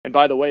And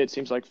by the way, it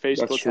seems like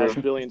That's Facebook has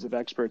true. billions of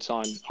experts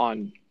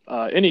on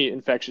any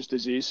infectious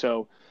disease.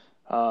 So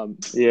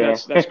Yeah.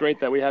 that's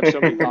great that we have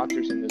so many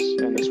doctors in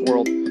this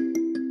world.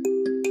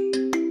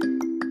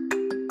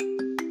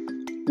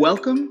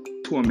 Welcome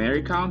to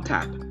America on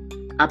Tap,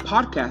 a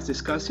podcast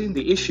discussing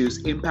the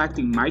issues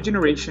impacting my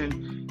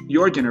generation,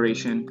 your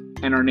generation,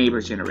 and our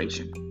neighbor's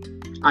generation.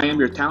 I am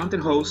your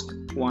talented host,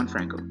 Juan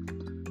Franco.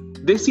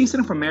 This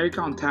season of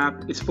America on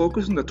Tap is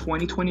focused on the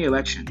 2020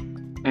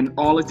 election and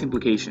all its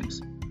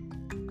implications.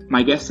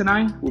 My guest and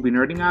I will be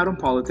nerding out on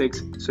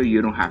politics so you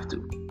don't have to.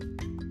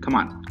 Come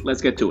on, let's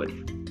get to it.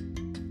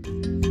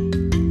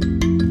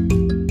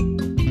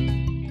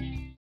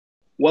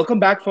 Welcome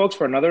back, folks,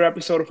 for another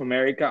episode of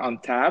America on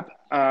Tap.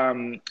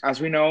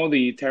 As we know,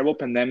 the terrible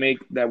pandemic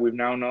that we've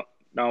now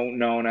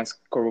known as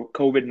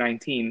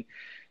COVID-19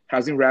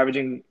 has been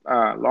ravaging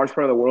a large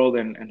part of the world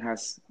and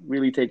has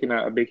really taken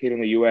a big hit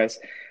in the U.S.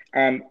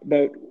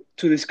 But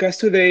to discuss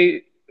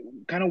today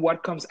kind of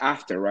what comes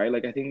after, right?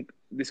 Like, I think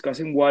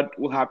discussing what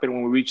will happen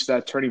when we reach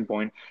that turning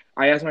point,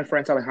 I asked my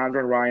friends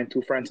Alejandro and Ryan,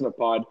 two friends on the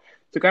pod,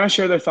 to kind of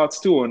share their thoughts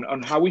too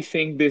on how we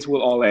think this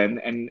will all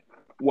end and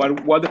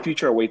what the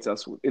future awaits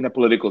us in the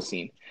political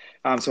scene.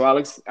 So,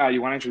 Alex,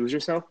 you want to introduce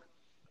yourself?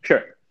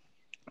 Sure.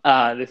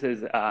 This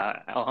is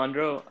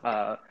Alejandro.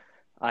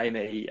 I've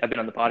been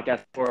on the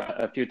podcast for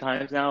a few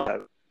times now.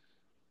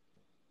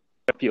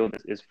 The field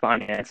is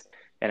finance,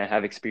 and I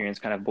have experience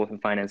kind of both in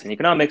finance and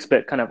economics,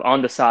 but kind of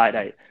on the side,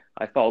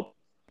 I follow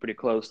pretty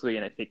closely,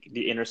 and I think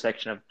the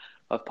intersection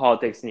of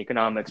politics and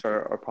economics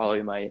are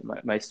probably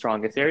my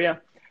strongest area.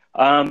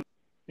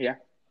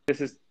 This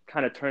has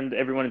kind of turned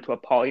everyone into a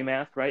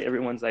polymath, right?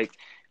 Everyone's like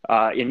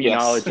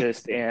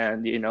immunologist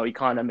and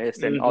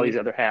economist and all these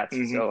other hats.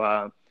 Mm-hmm.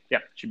 So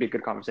should be a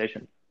good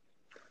conversation.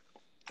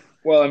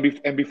 Well,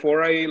 and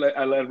before I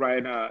let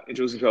Ryan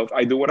introduce himself,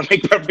 I do want to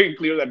make perfectly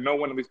clear that no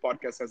one on this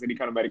podcast has any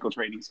kind of medical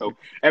training. So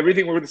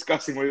everything we're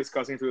discussing through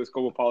the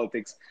scope of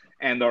politics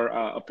and our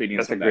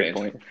opinions. That's a great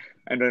point.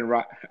 And then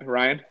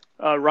Ryan?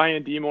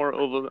 Ryan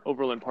Demore,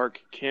 Overland Park,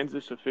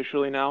 Kansas,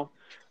 officially now.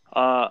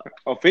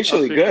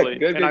 Officially.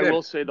 Good. I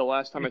will say the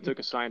last time I took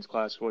a science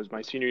class was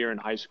my senior year in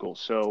high school.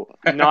 So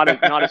not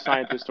a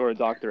scientist or a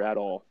doctor at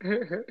all.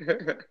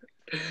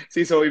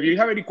 See, so if you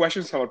have any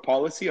questions about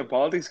policy and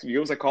politics,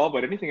 give us a call.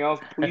 But anything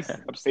else, please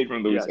abstain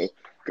from doing so,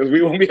 because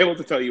we won't be able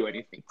to tell you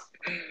anything.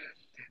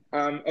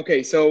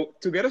 Okay, so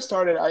to get us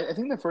started, I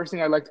think the first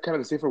thing I'd like to kind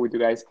of decipher with you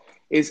guys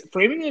is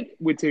framing it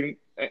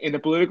in the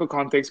political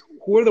context.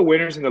 Who are the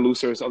winners and the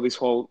losers of this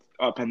whole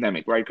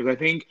pandemic, right? Because I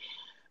think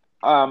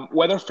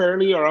whether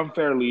fairly or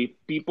unfairly,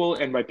 people,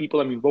 and by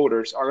people I mean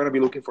voters, are going to be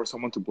looking for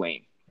someone to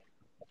blame,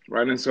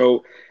 right? And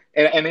so,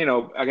 and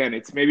again,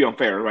 it's maybe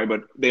unfair, right?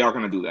 But they are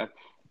going to do that.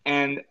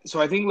 And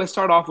so I think let's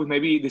start off with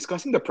maybe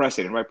discussing the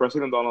president, right?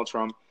 President Donald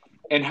Trump,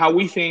 and how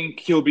we think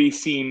he'll be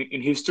seen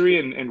in history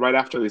and right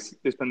after this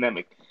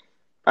pandemic.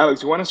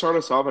 Alex, you want to start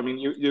us off? I mean,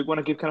 you want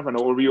to give kind of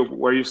an overview of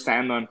where you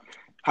stand on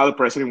how the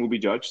president will be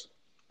judged?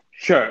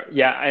 Sure.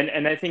 Yeah.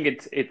 And I think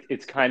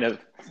it's kind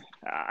of,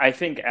 I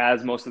think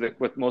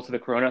with most of the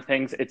corona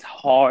things, it's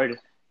hard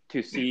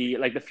to see,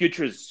 like, the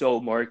future is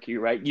so murky,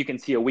 right? You can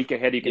see a week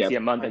ahead, you can see a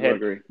month ahead,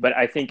 but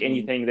I think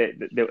anything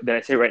that I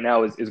say right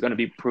now is going to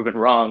be proven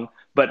wrong.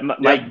 But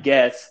my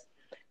guess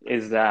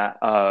is that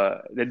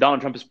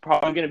Donald Trump is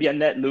probably going to be a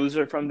net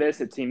loser from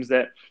this. It seems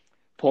that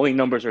polling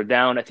numbers are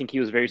down. I think he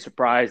was very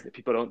surprised that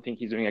people don't think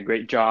he's doing a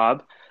great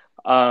job.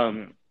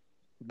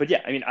 But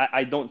yeah, I mean,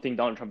 I don't think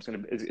Donald Trump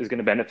is going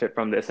to benefit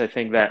from this. I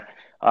think that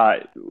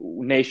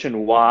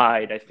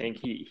nationwide, I think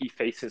he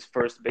faced his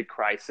first big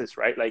crisis,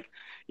 right? Like,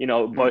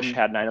 Bush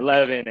had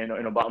 9/11 and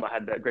Obama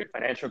had the great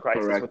financial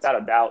crisis. Correct.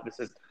 Without a doubt, this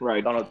is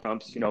Donald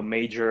Trump's,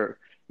 major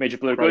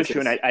political crisis. issue.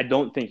 And I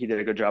don't think he did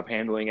a good job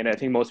handling it. And I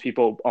think most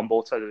people on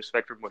both sides of the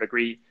spectrum would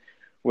agree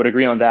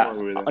on that.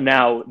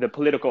 Now, the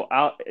political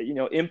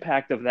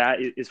impact of that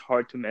is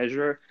hard to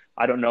measure.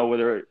 I don't know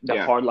whether the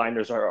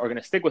hardliners are going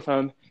to stick with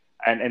him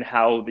and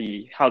how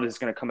this is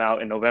going to come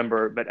out in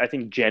November. But I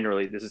think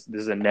generally this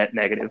is a net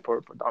negative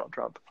for Donald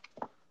Trump.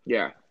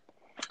 Yeah,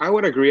 I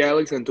would agree,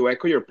 Alex. And to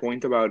echo your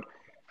point about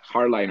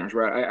hardliners,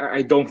 right?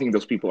 I don't think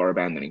those people are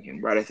abandoning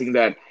him, right? I think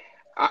that,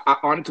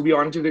 to be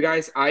honest with you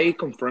guys, I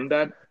confirmed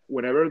that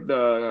whenever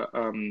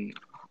the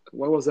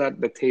what was that?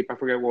 The tape, I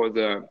forget what was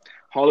the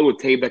Hollywood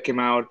tape that came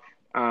out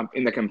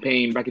in the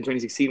campaign back in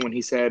 2016 when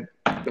he said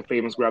the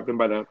famous grabbed him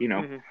by the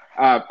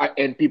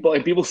and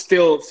people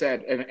still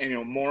said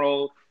and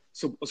moral.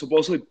 So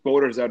supposedly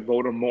voters that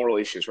vote on moral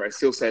issues, right,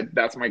 still said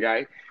that's my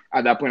guy.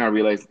 At that point, I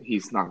realized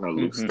he's not going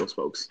to lose those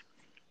folks,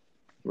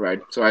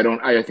 right? So I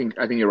think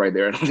you're right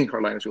there. I don't think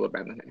hardliners will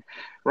abandon him.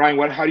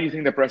 Ryan, how do you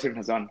think the president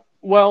has done?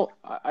 Well,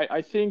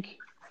 I think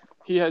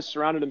he has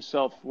surrounded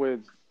himself with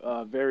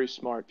very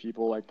smart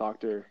people like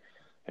Dr.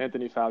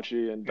 Anthony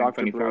Fauci and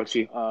Dr. Brooks.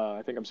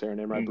 I think I'm saying her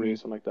name right, Bree,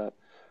 something like that.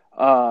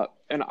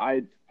 And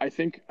I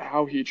think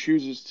how he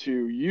chooses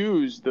to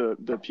use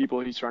the people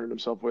he surrounded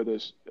himself with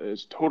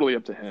is totally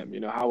up to him.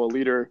 How a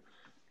leader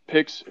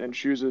picks and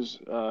chooses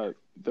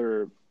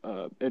their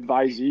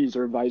advisees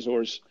or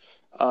advisors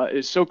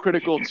is so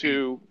critical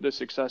to the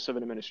success of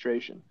an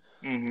administration.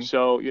 Mm-hmm.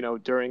 So,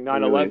 during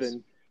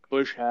 9/11,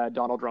 Bush had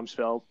Donald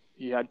Rumsfeld,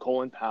 he had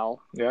Colin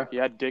Powell, he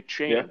had Dick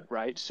Cheney,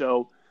 right?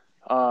 So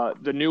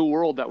the new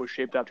world that was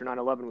shaped after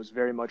 9/11 was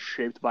very much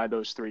shaped by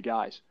those three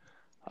guys.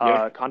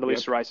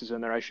 Condoleezza Rice is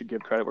in there. I should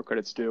give credit where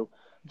credit's due.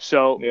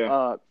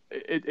 So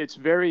it's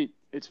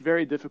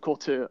very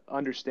difficult to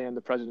understand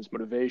the president's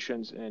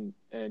motivations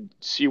and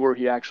see where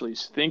he actually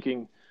is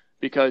thinking,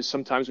 because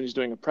sometimes when he's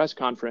doing a press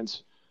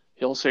conference,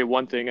 he'll say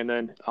one thing, and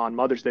then on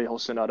Mother's Day he'll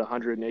send out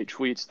 108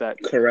 tweets that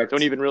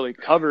don't even really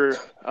cover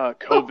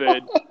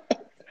COVID.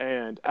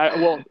 And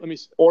let me.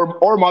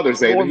 Or Mother's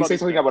Day. Did you say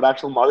something about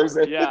actual Mother's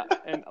Day? Yeah,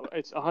 and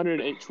it's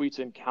 108 tweets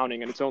and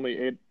counting, and it's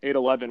only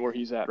 8/11 where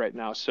he's at right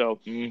now.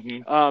 So,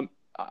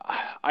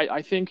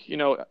 I think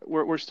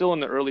we're still in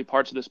the early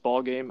parts of this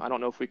ball game. I don't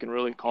know if we can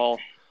really call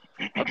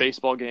a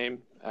baseball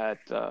game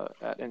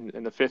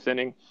in the fifth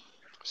inning.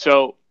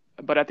 So,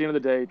 but at the end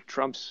of the day,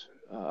 Trump's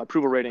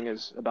approval rating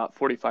is about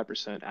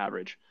 45%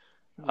 average.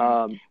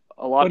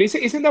 But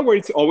isn't that where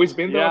it's always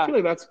been, though? Yeah. I feel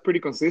like that's pretty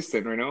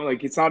consistent,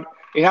 Like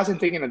it hasn't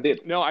taken a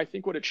dip. No, I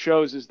think what it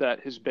shows is that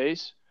his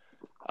base,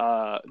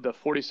 the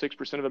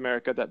 46% of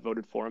America that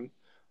voted for him,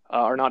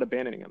 are not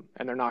abandoning him,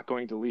 and they're not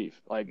going to leave,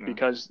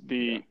 because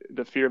the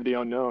fear of the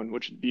unknown,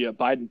 which the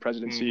Biden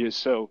presidency is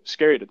so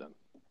scary to them.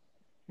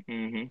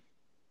 Mm-hmm.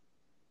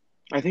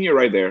 I think you're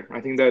right there. I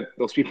think that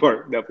those people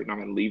are definitely not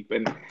going to leave,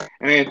 and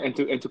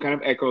to kind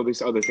of echo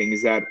this other thing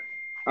is that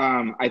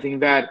I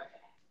think that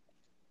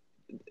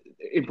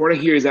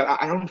important here is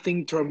that I don't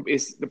think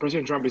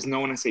President Trump is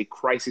known as a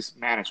crisis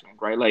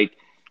management, right?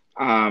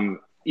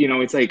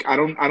 It's like I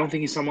don't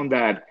think he's someone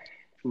that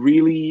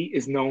really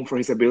is known for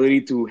his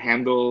ability to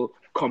handle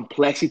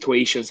complex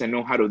situations and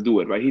know how to do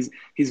it, right?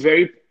 He's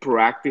very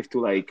proactive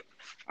to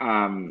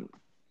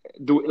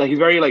he's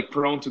very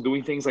prone to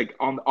doing things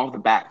off the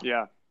bat.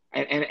 Yeah.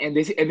 And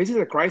this is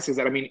a crisis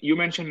that, you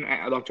mentioned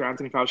Dr.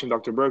 Anthony Fauci and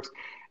Dr. Birx,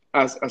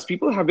 as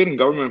people have been in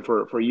government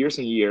for years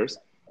and years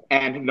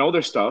and know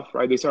their stuff,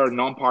 right? These are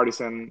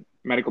nonpartisan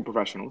medical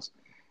professionals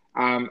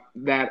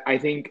that I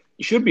think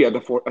should be at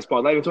the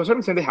spotlight. And to a certain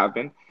extent, they have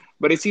been.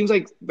 But it seems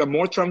like the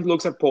more Trump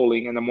looks at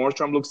polling and the more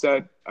Trump looks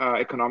at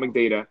economic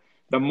data,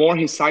 the more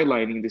he's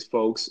sidelining these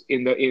folks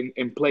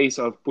in place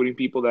of putting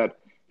people that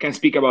can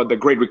speak about the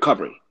great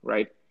recovery,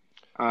 right?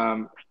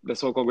 The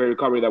so-called great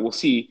recovery that we'll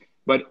see.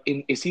 But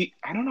I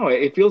don't know.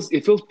 It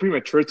feels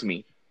premature to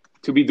me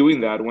to be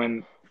doing that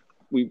when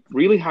we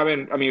really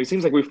haven't. It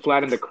seems like we've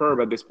flattened the curve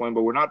at this point,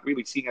 but we're not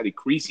really seeing a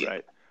decrease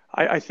yet.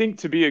 Right. I think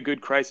to be a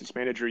good crisis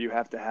manager, you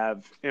have to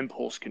have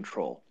impulse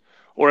control,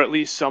 or at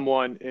least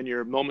someone in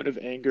your moment of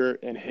anger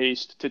and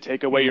haste to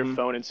take away your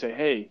phone and say,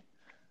 "Hey,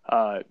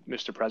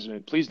 Mr.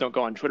 President, please don't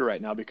go on Twitter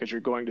right now because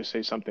you're going to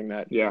say something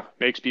that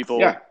makes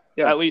people,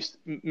 at least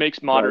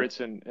makes moderates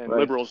and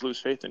liberals lose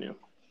faith in you."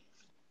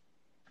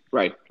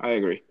 Right. I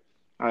agree.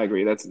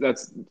 That's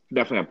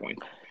definitely a point.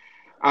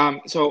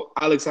 So,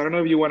 Alex, I don't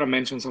know if you want to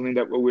mention something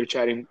that we were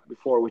chatting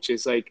before, which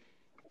is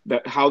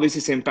how this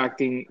is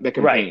impacting the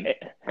campaign. Right.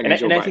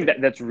 And I think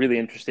that's really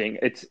interesting.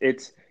 It's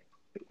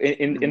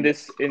in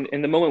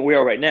the moment we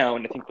are right now,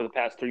 and I think for the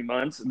past 3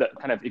 months, that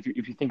kind of if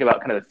you think about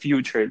kind of the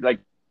future,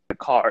 like the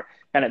car,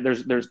 and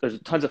there's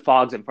tons of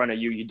fogs in front of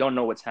you. You don't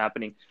know what's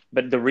happening,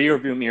 but the rear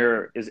view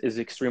mirror is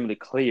extremely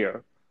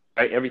clear.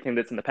 Right, everything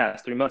that's in the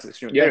past 3 months is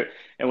extremely clear.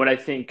 And what I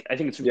think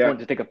it's important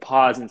to take a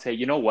pause and say,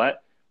 you know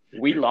what,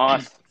 we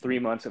lost 3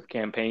 months of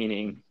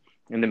campaigning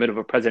in the middle of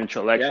a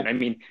presidential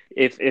election.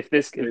 If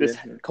this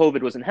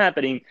COVID wasn't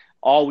happening,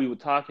 all we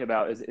would talk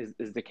about is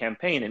the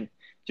campaign, and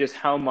just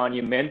how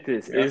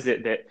monumentous is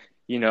it that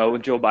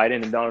Joe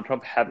Biden and Donald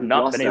Trump have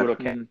not been able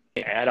to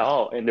campaign at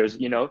all. And there's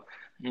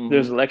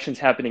there's elections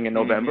happening in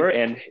November,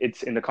 and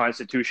it's in the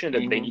Constitution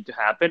that they need to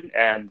happen,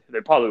 and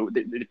they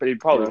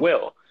probably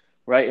will.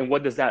 Right. And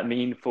what does that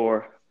mean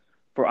for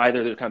either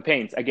of their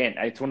campaigns? Again,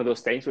 it's one of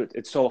those things where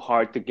it's so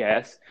hard to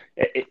guess.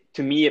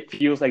 To me, it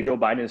feels like Joe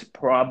Biden is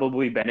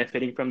probably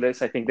benefiting from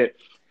this. I think that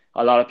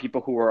a lot of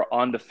people who are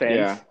on the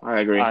fence I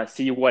agree.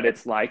 See what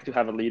it's like to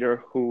have a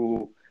leader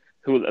who,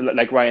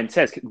 like Ryan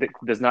says,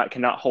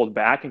 cannot hold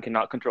back and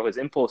cannot control his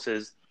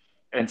impulses,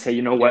 and say,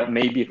 you know what,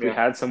 maybe if we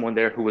had someone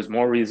there who was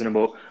more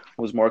reasonable,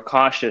 who was more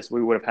cautious,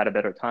 we would have had a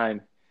better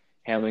time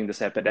handling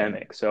this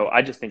epidemic. So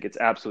I just think it's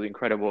absolutely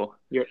incredible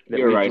that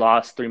we've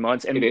lost 3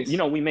 months. And,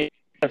 we may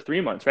have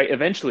 3 months, right?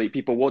 Eventually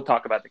people will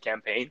talk about the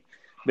campaign,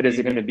 but is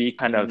it going to be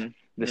kind of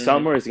the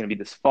summer? Is it going to be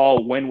this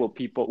fall? When will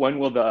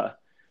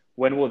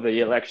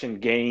the election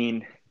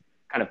gain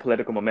kind of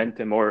political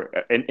momentum, or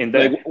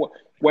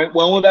when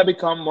will that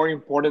become more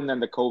important than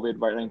the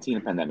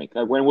COVID-19 pandemic?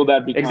 When will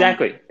that become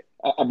exactly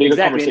a bigger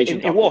conversation?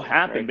 It will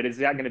happen, right? But is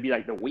that going to be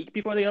the week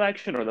before the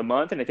election or the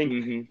month? And I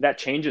think that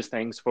changes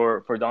things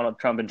for Donald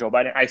Trump and Joe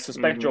Biden. I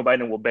suspect Joe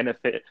Biden will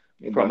benefit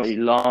from a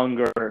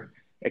longer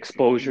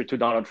exposure to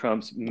Donald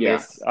Trump's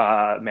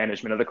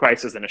management of the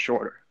crisis than a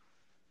shorter.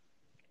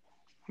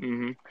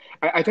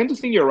 I tend to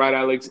think you're right,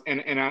 Alex.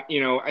 And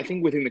I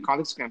think within the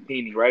context of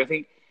campaigning, right, I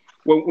think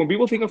when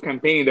people think of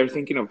campaigning, they're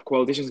thinking of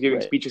politicians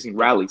giving speeches in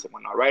rallies and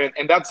whatnot, right?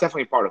 And that's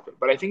definitely part of it.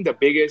 But I think the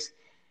biggest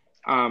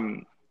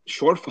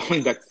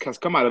shortfall that has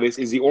come out of this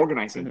is the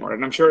organizing part.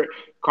 And I'm sure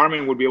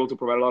Carmen would be able to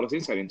provide a lot of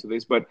insight into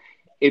this, but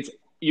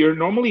you're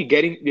normally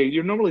doing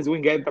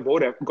get the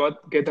vote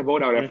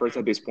out efforts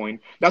at this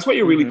point. That's what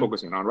you're really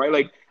focusing on, right?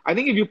 Like, I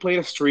think if you played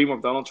a stream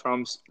of Donald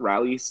Trump's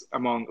rallies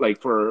among,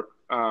 like, for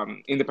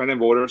independent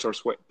voters or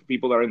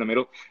people that are in the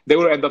middle, they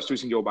would end up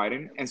choosing Joe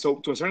Biden. And so,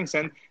 to a certain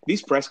extent,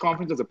 these press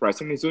conferences the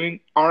president is doing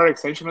are an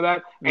extension of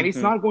that, and it's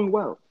not going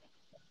well.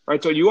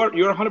 Right, so you're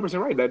 100%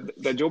 right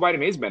that Joe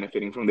Biden is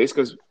benefiting from this,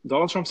 because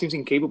Donald Trump seems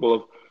incapable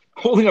of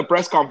holding a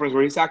press conference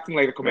where he's acting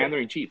like a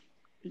commander-in-chief.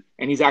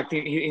 And he's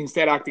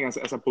instead acting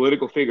as a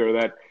political figure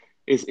that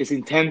is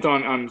intent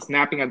on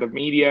snapping at the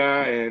media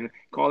and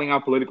calling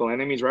out political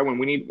enemies, right? When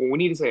we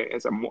need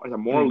is a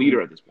moral leader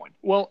at this point.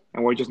 Well,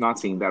 and we're just not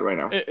seeing that right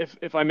now.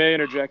 If I may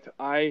interject,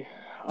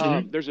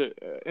 there's an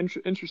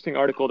interesting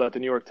article that the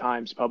New York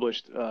Times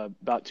published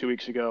about 2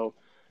 weeks ago,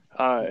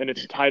 and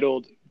it's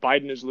titled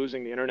 "Biden is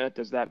losing the internet.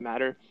 Does that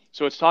matter?"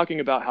 So it's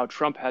talking about how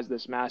Trump has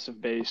this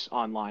massive base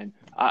online.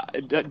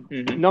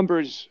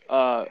 Numbers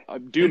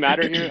do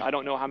matter here. I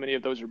don't know how many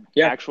of those are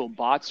actual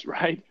bots,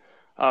 right?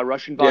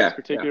 Russian bots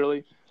particularly.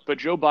 Yeah. But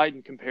Joe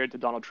Biden, compared to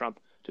Donald Trump,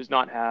 does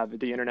not have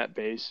the internet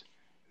base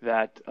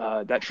that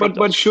Trump does.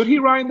 But should he,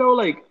 Ryan, though?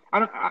 Like,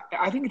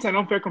 I think it's an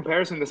unfair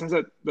comparison in the sense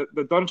that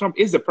Donald Trump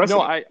is the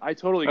president. No, I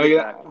totally get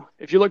that.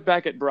 If you look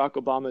back at Barack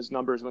Obama's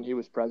numbers when he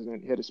was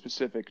president, he had a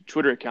specific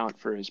Twitter account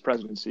for his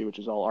presidency, which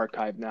is all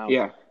archived now.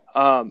 Yeah.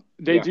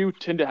 They do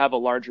tend to have a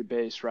larger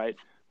base, right?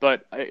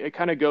 But it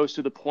kind of goes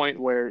to the point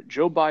where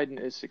Joe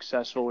Biden is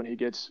successful when he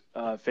gets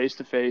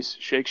face-to-face,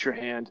 shakes your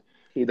hand,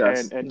 he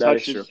does. and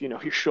touches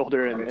your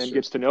shoulder and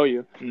gets to know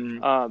you.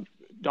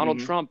 Donald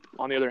Trump,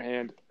 on the other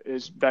hand,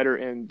 is better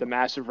in the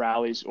massive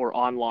rallies or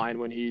online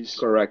when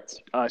he's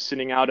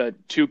sending out a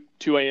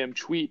 2 a.m.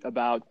 tweet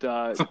about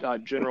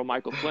General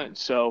Michael Flynn.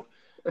 So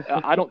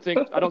I don't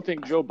think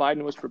Joe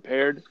Biden was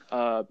prepared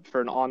for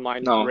an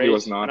online race. He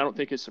was not. And I don't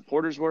think his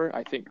supporters were.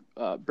 I think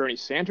Bernie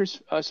Sanders'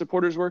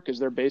 supporters were, because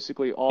they're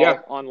basically all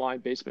online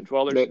basement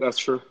dwellers. That's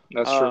true.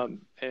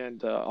 And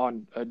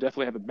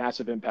definitely have a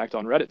massive impact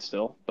on Reddit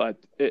still. But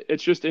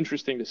it's just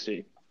interesting to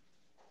see.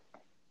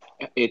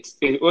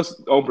 It was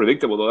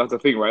unpredictable, though. That's the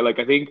thing, right? Like,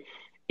 I think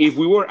if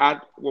we were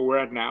at where we're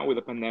at now with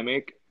the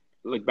pandemic,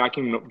 like back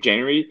in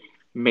January,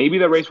 maybe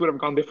the race would have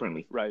gone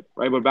differently. Right.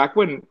 But back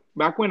when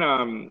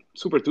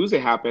Super Tuesday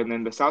happened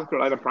and the South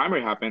Carolina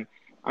primary happened,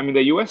 I mean,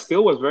 the U.S.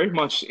 still was very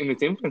much in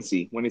its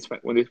infancy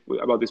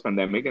about this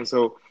pandemic, and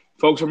so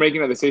folks were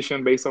making a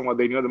decision based on what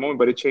they knew at the moment.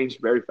 But it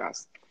changed very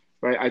fast,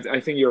 right? I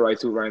think you're right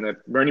too, Ryan,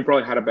 that Bernie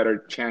probably had a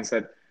better chance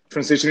at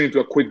transitioning into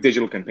a quick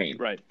digital campaign.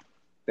 Right.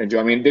 Than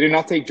Joe. I mean, did it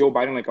not take Joe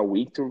Biden like a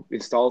week to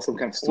install some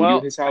kind of studio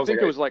in his house? I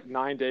think it was like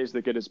 9 days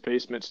to get his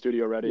basement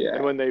studio ready. Yeah.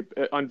 And when they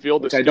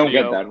unveiled the studio, I don't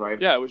get that, right?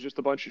 Yeah, it was just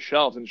a bunch of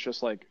shelves, and it's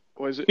just like,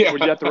 would you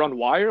have to run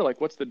wire? Like,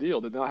 what's the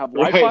deal? Did they not have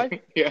Wi-Fi?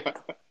 Right.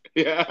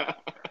 Yeah.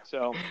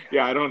 So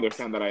I don't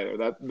understand that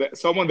either. That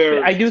someone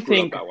there. I do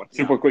think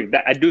super quick.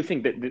 I do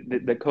think that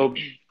the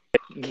COVID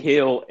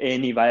kill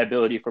any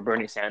viability for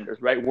Bernie Sanders,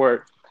 right?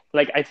 Where,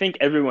 like, I think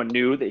everyone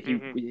knew that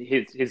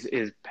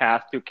his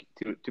path to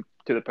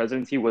the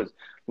presidency was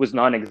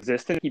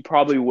non-existent. He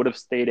probably would have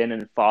stayed in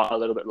and fought a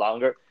little bit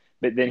longer,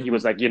 but then he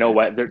was like, you know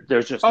what?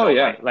 There's just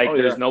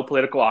there's no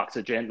political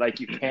oxygen. Like,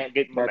 you can't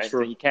get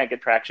momentum, you can't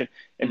get traction,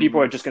 and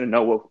people are just going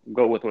to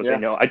go with what they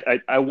know.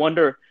 I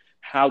wonder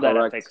how that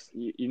affects.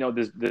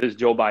 Does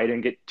Joe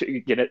Biden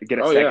get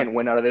a second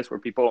win out of this, where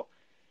people,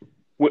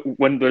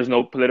 when there's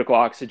no political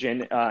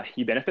oxygen,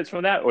 he benefits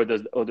from that, or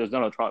does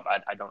Donald Trump?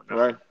 I don't know.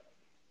 Right.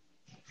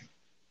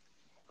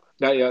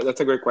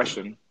 That's a great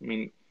question. I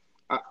mean,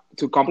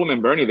 to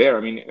compliment Bernie there,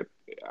 I mean,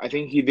 I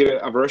think he did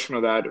a version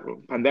of that,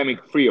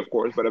 pandemic-free, of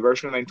course, but a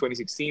version of that in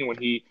 2016 when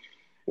he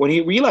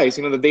realized,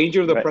 the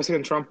danger of the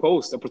President Trump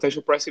post, the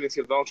potential presidency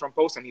of Donald Trump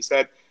post, and he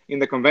said in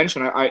the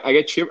convention, I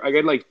get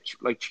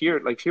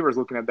shivers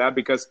looking at that,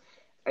 because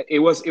it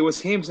was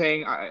him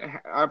saying,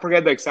 I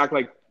forget the exact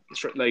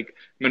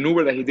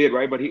maneuver that he did,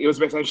 right? But he was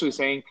essentially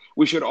saying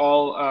we should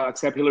all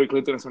accept Hillary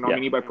Clinton as a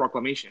nominee by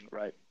proclamation,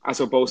 right?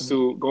 As opposed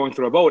to going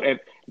through a vote, and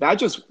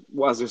that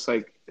was just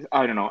like,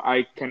 I don't know.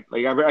 I get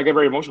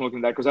very emotional looking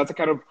at that, because that's the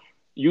kind of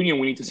union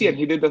we need to see, and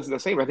he did the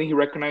same. I think he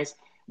recognized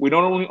we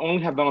don't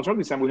only have Donald Trump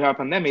this time; we have a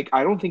pandemic.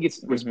 I don't think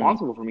it's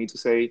responsible for me to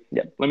say,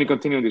 let me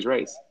continue this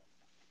race.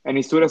 And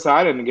he stood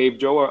aside and gave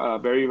Joe a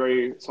very,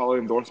 very solid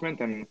endorsement.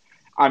 And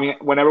I mean,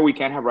 whenever we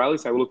can have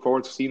rallies, I look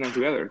forward to seeing them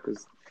together,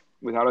 because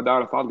without a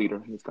doubt, a thought leader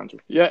in this country.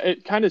 Yeah,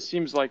 it kind of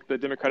seems like the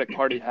Democratic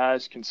Party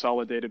has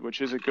consolidated, which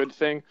is a good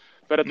thing.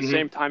 But at the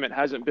same time, it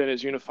hasn't been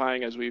as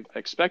unifying as we've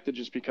expected,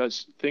 just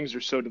because things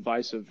are so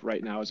divisive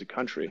right now as a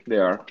country. They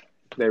are.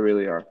 They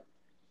really are.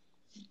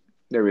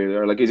 They really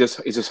are. Like, it's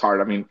just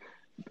hard. I mean,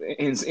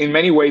 in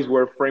many ways,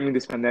 we're framing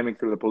this pandemic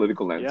through the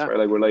political lens, right?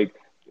 Like, we're like,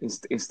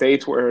 in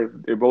states where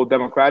they're both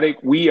Democratic,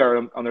 we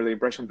are under the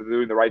impression that they're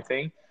doing the right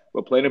thing.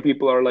 But plenty of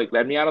people are like,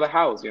 let me out of the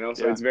house,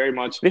 So it's very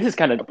much this is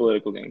kind of a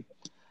political game.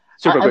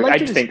 super quick. like I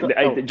just think,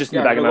 just in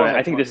the back of my mind,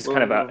 I think this is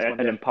kind of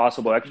an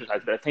impossible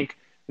exercise. But I think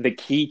the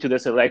key to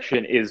this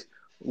election is,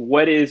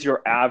 what is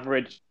your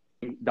average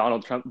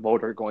Donald Trump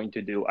voter going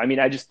to do? I mean,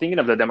 I just thinking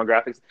of the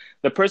demographics.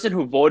 The person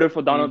who voted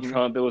for Donald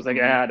Trump, it was like,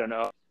 I don't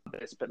know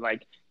this, but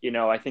like,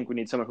 I think we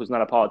need someone who's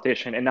not a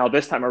politician. And now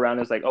this time around,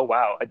 it's like, oh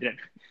wow, I didn't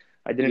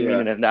mean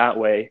it in that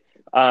way.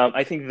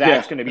 I think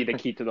that's going to be the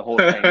key to the whole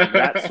thing.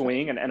 That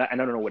swing, and I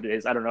don't know what it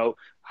is. I don't know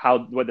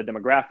what the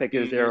demographic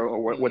is there,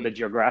 or what the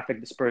geographic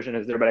dispersion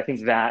is there. But I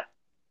think that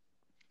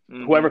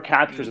whoever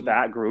captures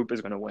that group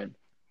is going to win.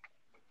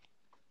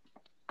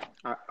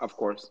 Of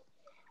course.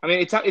 I mean,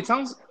 it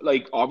sounds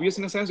like obvious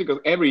in a sense, because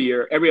every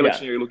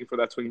election year, you're looking for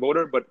that swing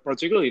voter. But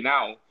particularly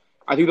now,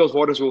 I think those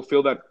voters will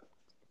feel that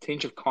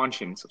tinge of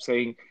conscience of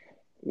saying,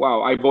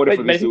 wow, I voted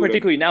for this dude.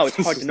 Particularly now, it's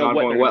hard to know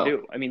what they're going to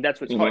do. I mean,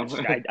 that's what's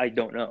hard. I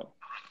don't know.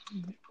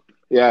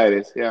 Yeah, it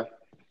is. Yeah.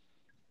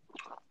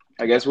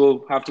 I guess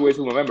we'll have to wait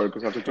till November,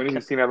 because after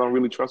 2016, I don't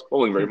really trust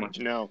polling very much.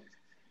 No.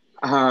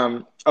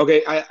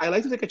 Okay, I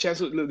like to take a chance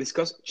to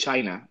discuss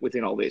China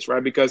within all this,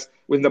 right? Because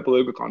within the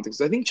political context,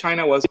 I think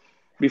China was,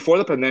 before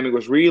the pandemic,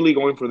 was really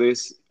going for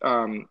this,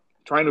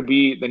 trying to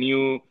be the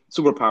new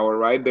superpower,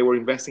 right? They were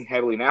investing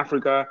heavily in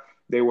Africa.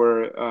 They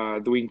were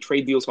doing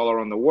trade deals all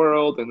around the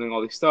world and doing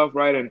all this stuff,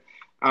 right? And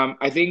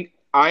I think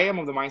I am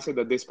of the mindset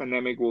that this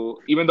pandemic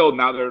will, even though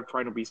now they're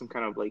trying to be some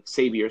kind of like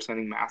savior,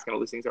 sending masks and all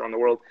these things around the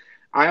world,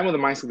 I am of the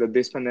mindset that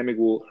this pandemic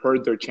will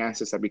hurt their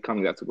chances at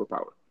becoming that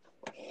superpower.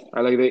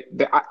 Right? Like they,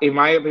 in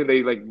my opinion,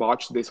 they like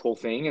botched this whole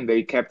thing, and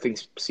they kept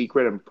things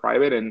secret and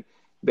private, and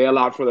they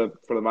allowed for the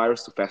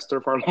virus to fester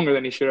far longer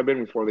than it should have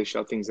been before they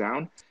shut things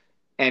down.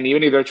 And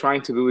even if they're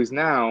trying to do this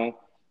now,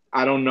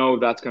 I don't know if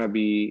that's going to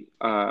be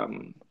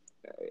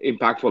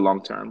impactful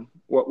long term.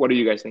 What do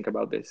you guys think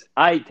about this?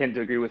 I tend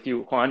to agree with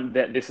you, Juan,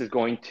 that this is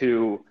going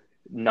to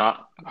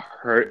not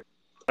hurt.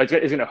 It's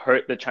going to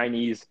hurt the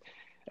Chinese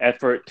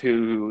effort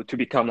to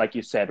become, like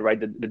you said, right,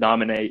 the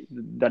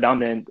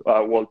dominant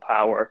world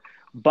power.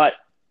 But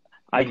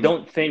I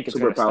don't think it's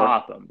going to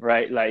stop them,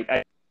 right? Like,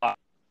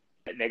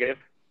 negative.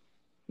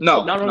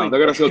 No, they're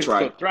going to still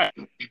try.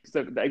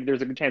 So like,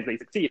 there's a good chance they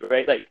succeed,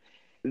 right? Like,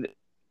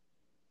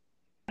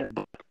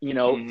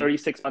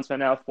 36 months from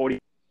now, 40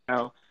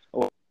 now,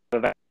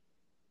 I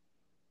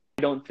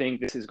don't think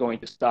this is going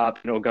to stop,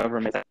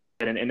 governments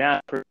in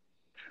Africa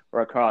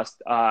or across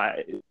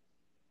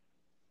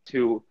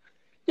to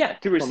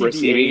receive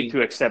the aid,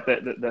 to accept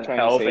the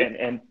help,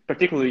 and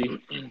particularly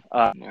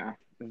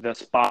the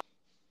spot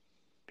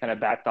kind of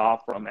backed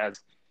off from as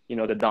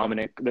the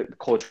dominant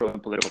cultural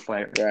and political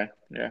player.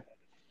 Yeah.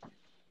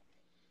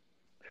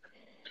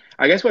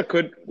 I guess what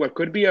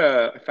could be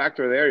a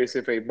factor there is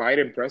if a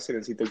Biden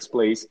presidency takes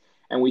place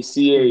and we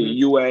see a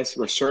U.S.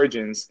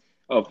 resurgence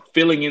of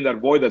filling in that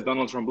void that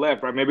Donald Trump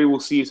left, right? Maybe we'll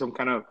see some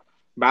kind of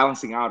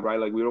balancing out, right?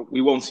 Like we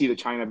won't see the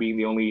China being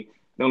the only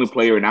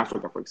player in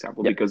Africa, for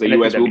example, because the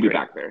U.S. will be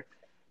back there.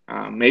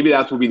 Maybe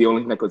that will be the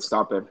only thing that could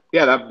stop it.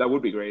 Yeah, that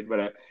would be great. But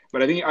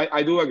I think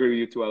I do agree with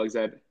you too, Alex,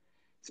 that,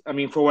 I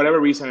mean, for whatever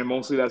reason, and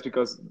mostly that's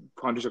because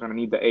countries are going to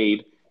need the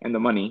aid and the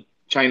money,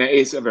 China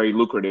is a very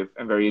lucrative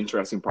and very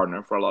interesting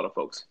partner for a lot of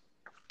folks.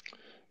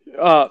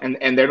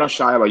 And they're not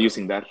shy about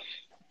using that.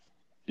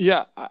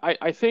 Yeah,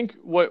 I think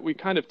what we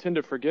kind of tend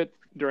to forget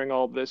during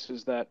all of this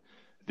is that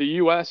the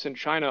U.S. and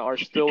China are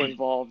still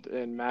involved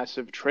in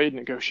massive trade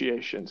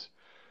negotiations.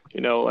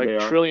 Like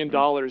 $1 trillion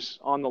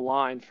on the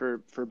line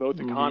for both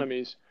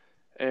economies.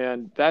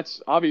 And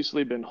that's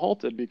obviously been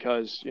halted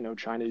because,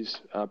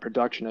 Chinese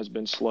production has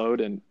been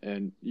slowed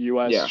and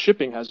U.S.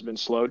 shipping has been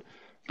slowed.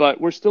 But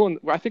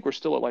I think we're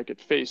still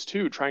at phase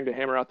 2, trying to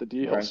hammer out the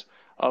deals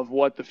of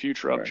what the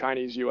future of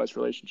Chinese-U.S.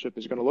 relationship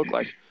is going to look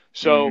like.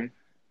 So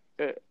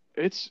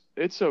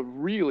it's a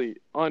really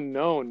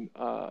unknown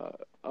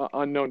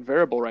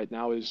variable right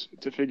now, is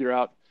to figure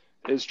out,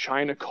 is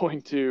China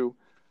going to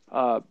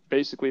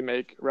basically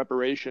make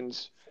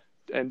reparations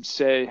and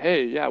say,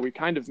 hey, yeah, we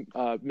kind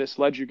of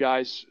misled you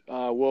guys.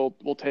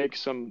 We'll take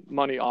some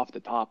money off the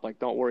top. Like,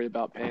 don't worry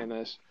about paying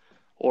this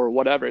or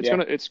whatever.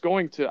 It's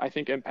going to, I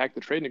think, impact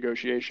the trade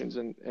negotiations,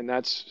 and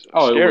that's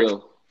scary. It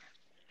will.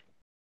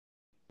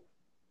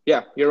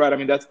 Yeah, you're right. I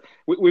mean,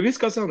 we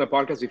discussed it on the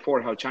podcast before,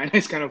 how China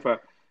is kind of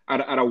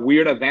at a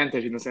weird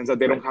advantage in the sense that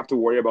they don't have to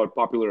worry about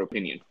popular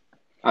opinion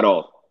at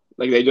all.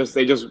 Like they just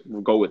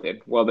go with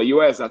it. Well, the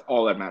U.S., that's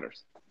all that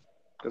matters,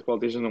 because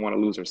politicians don't want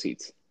to lose their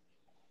seats.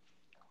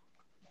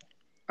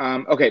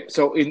 Okay,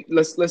 so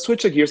let's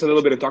switch the gears a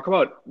little bit and talk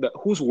about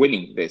who's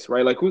winning this,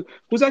 right? Like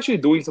who's actually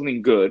doing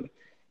something good.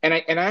 And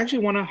I actually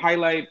want to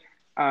highlight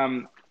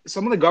some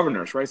of the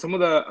governors, right? Some of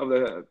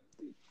the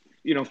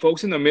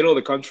folks in the middle of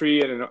the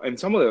country and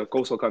some of the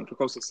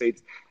coastal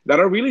states that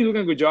are really doing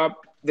a good job,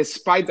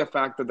 despite the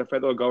fact that the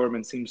federal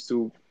government seems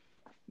to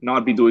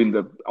not be doing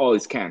all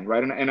it can,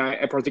 right? And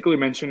I particularly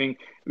mentioning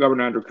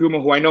Governor Andrew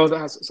Cuomo, who I know that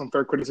has some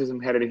fair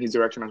criticism headed in his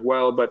direction as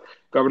well, but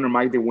Governor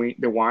Mike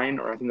DeWine,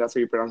 or I think that's how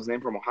you pronounce his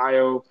name, from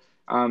Ohio,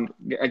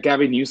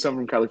 Gavin Newsom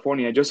from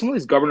California, just some of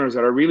these governors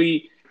that are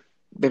really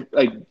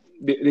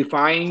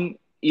defying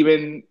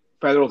even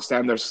federal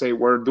standards say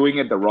we're doing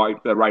it the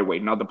right way,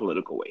 not the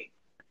political way.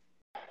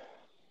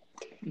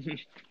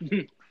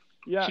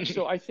 Yeah,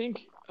 so I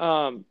think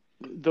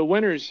the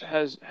winners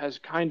has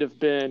kind of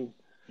been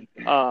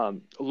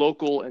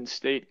local and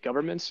state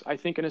governments, I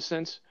think, in a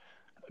sense,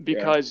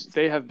 because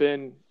they have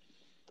been,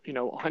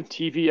 on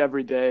TV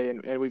every day,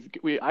 and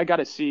I got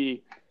to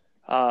see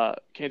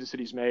Kansas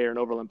City's mayor and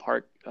Overland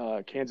Park,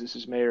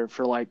 Kansas's mayor,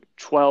 for like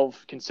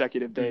 12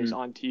 consecutive days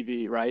on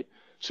TV, right?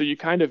 So you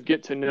kind of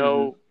get to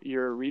know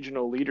your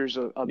regional leaders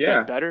a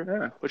bit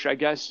better, which I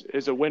guess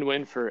is a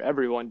win-win for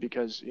everyone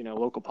because,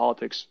 local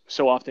politics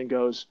so often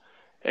goes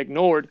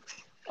ignored.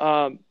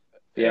 And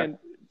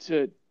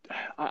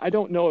I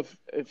don't know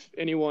if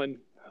anyone,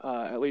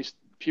 at least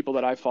people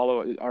that I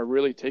follow, are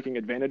really taking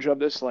advantage of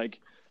this. Like,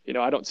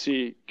 I don't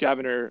see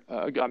Mayor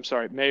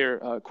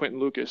Quentin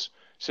Lucas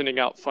sending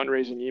out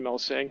fundraising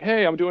emails saying,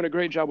 "Hey, I'm doing a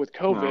great job with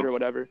COVID," or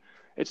whatever.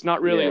 It's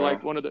not really like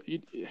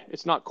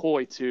it's not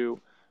coy to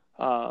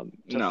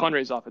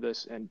fundraise off of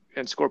this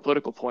and score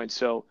political points.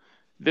 So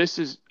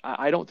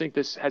I don't think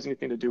this has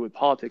anything to do with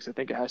politics. I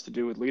think it has to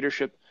do with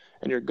leadership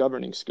and your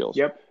governing skills.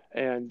 Yep.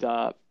 And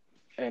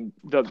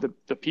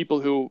the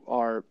people who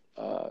are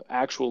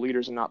actual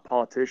leaders and not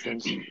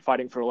politicians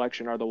fighting for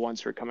election are the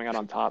ones who are coming out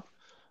on top.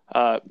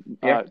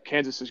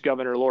 Kansas's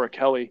governor, Laura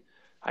Kelly,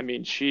 I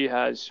mean, she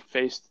has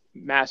faced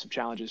massive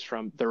challenges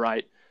from the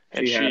right.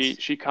 And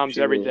she comes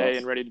every day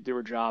and ready to do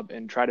her job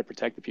and try to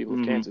protect the people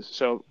of Kansas.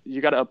 So you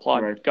got to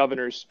applaud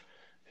governors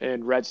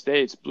in red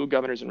states, blue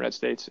governors in red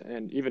states,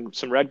 and even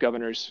some red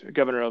governors.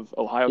 Governor of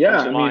Ohio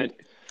comes to mind.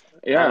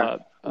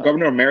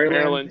 Governor of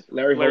Maryland,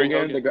 Larry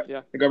Hogan.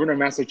 The governor of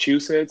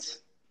Massachusetts,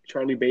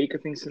 Charlie Baker,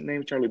 I think his name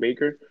is Charlie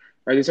Baker.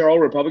 Right, these are all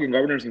Republican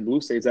governors in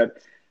blue states that,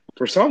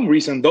 for some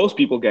reason, those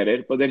people get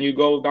it. But then you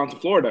go down to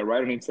Florida,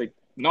 right, and it's like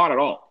not at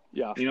all.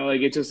 Yeah.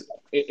 Like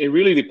it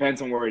really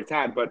depends on where it's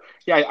at. But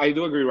yeah, I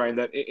do agree, Ryan,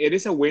 that it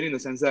is a win in the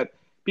sense that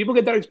people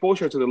get that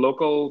exposure to the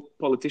local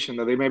politician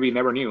that they maybe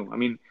never knew. I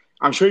mean,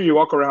 I'm sure you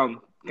walk around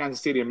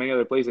Kansas City and many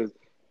other places,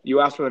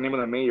 you ask for the name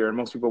of the mayor, and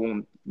most people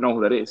won't know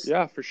who that is.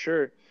 Yeah, for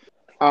sure.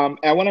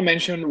 I want to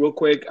mention real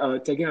quick,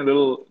 taking a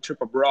little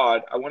trip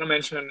abroad, I want to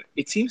mention,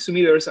 it seems to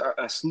me there's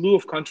a slew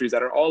of countries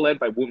that are all led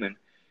by women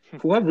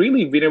who have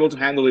really been able to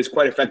handle this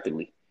quite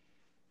effectively.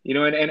 And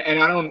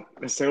I don't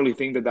necessarily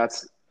think that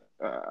that's,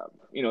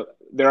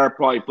 there are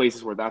probably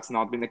places where that's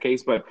not been the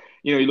case, but,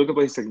 you look at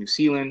places like New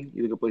Zealand,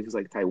 you look at places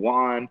like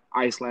Taiwan,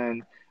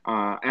 Iceland,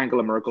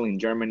 Angela Merkel in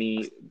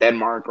Germany,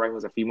 Denmark, right,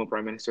 was a female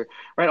prime minister,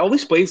 right? All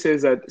these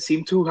places that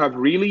seem to have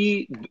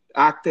really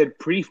acted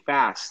pretty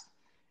fast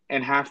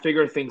and have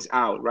figured things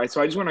out, right?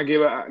 So I just want to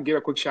give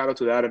a quick shout out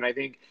to that, and I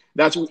think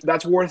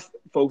that's worth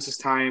folks'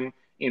 time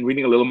in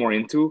reading a little more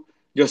into,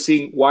 just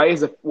seeing why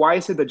is it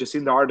that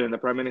Jacinda Ardern, the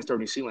Prime Minister of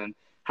New Zealand,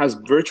 has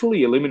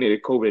virtually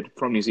eliminated COVID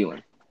from New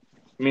Zealand.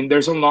 I mean,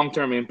 there's some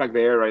long-term impact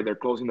there, right? They're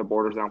closing the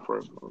borders down for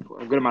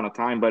a good amount of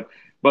time, but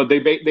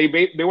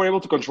they were able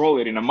to control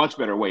it in a much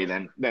better way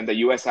than the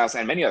U.S. has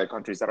and many other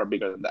countries that are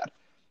bigger than that.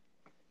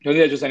 I think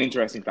that's just an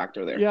interesting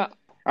factor there. Yeah.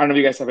 I don't know if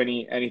you guys have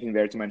anything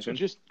there to mention.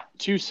 Just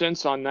 2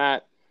 cents on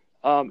that.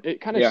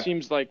 It kind of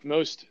seems like I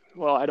don't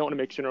want to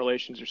make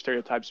generalizations or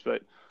stereotypes,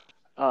 but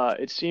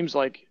it seems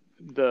like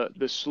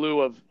the slew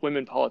of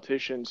women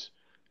politicians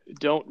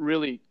don't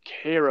really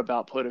care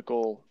about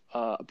political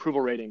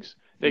approval ratings.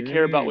 They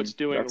care about what's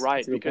doing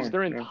right because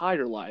their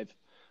entire life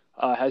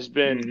has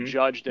been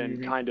judged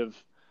and kind of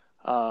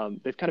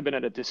they've kind of been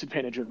at a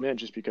disadvantage of men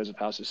just because of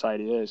how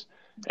society is.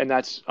 And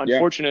that's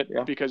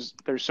unfortunate because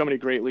there's so many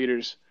great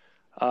leaders.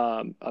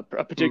 A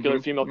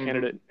particular female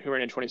candidate who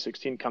ran in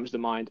 2016 comes to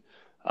mind.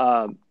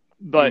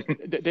 But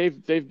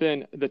they've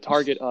been the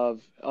target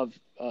of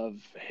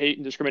hate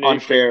and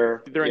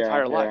discrimination their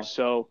entire life.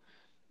 So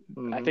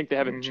I think they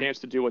have a chance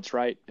to do what's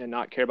right and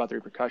not care about the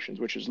repercussions,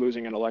 which is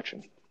losing an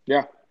election.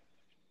 Yeah.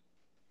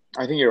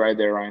 I think you're right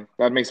there, Ryan.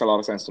 That makes a lot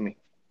of sense to me.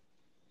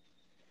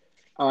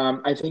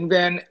 I think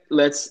then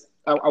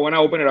I want to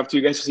open it up to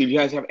you guys to see if you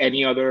guys have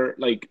any other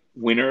like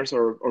winners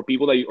or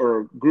people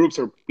or groups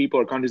or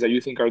people or countries that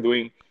you think are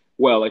doing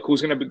well. Like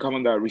who's going to become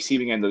on the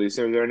receiving end of this?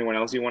 Is there anyone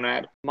else you want to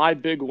add? My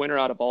big winner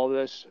out of all of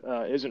this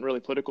isn't really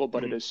political,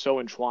 but it is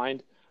so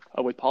entwined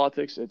with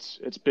politics.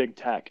 It's big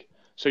tech.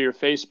 So your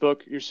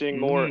Facebook, you're seeing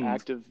more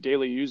active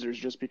daily users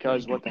just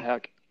because what the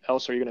heck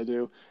else are you going to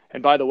do?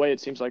 And by the way, it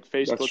seems like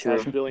Facebook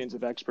has billions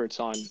of experts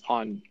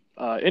on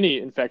any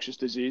infectious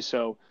disease.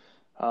 So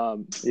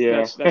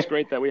that's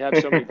great that we have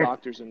so many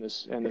doctors in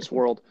this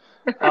world.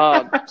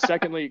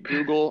 Secondly,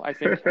 Google, I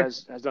think,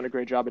 has done a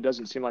great job. It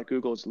doesn't seem like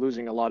Google is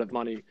losing a lot of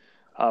money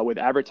with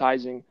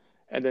advertising.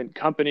 And then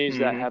companies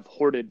that have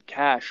hoarded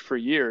cash for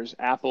years,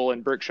 Apple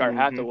and Berkshire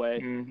Hathaway,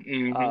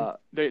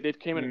 they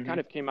kind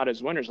of came out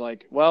as winners.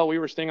 Like, well, we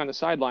were staying on the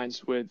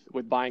sidelines with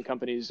buying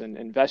companies and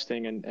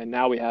investing, and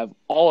now we have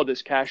all of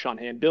this cash on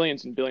hand,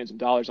 billions and billions of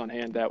dollars on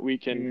hand that we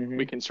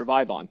can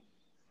survive on.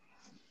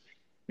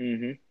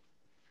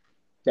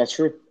 That's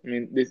true. I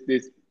mean,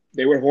 this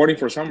they were hoarding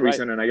for some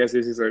reason, and I guess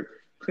this is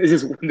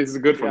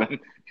good for them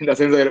in the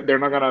sense that they're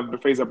not gonna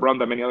face a brunt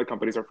that many other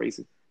companies are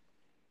facing.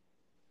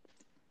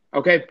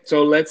 Okay,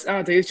 so let's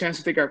take this chance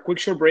to take a quick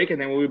short break, and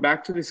then we'll be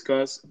back to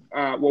discuss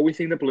what we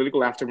think the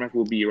political aftermath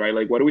will be, right?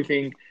 Like, what do we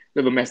think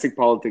the domestic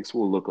politics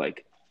will look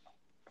like?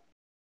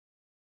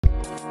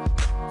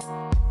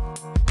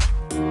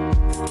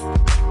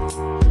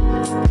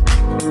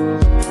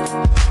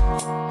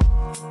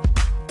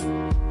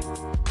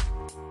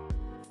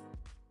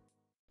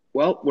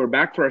 Well, we're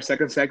back for our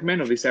second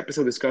segment of this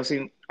episode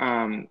discussing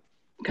kind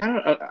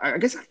of, I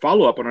guess, a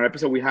follow-up on our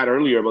episode we had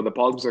earlier about the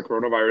politics of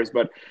coronavirus.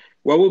 But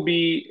what will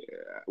be,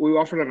 we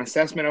offered an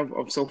assessment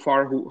of so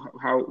far who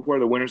are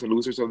the winners and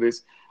losers of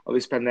this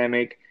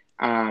pandemic.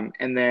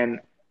 And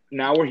then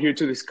now we're here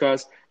to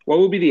discuss what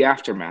will be the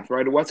aftermath,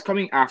 right? What's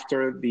coming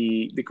after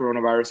the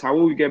coronavirus? How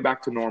will we get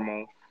back to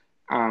normal?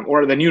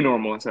 Or the new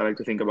normal, as I like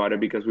to think about it,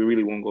 because we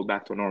really won't go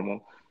back to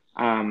normal.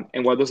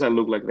 And what does that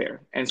look like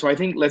there? And so I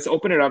think let's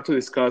open it up to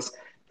discuss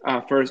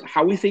first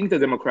how we think the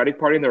Democratic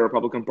Party and the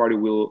Republican Party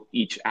will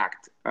each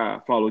act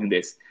following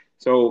this.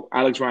 So,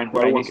 Alex, Ryan,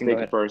 whoever wants to take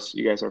it first,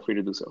 you guys are free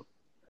to do so.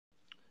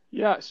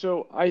 Yeah,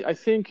 so I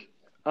think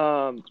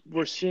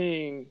we're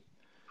seeing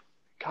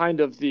kind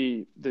of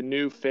the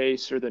new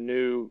face or the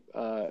new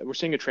we're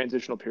seeing a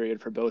transitional period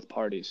for both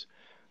parties.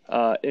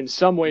 In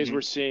some ways,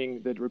 we're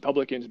seeing that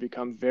Republicans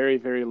become very,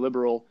 very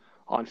liberal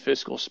on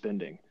fiscal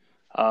spending.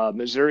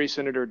 Missouri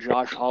Senator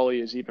Josh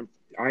Hawley is even.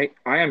 I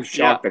am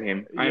shocked at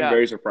him. I am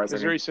very surprised.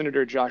 Missouri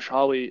Senator Josh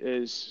Hawley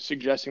is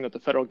suggesting that the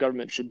federal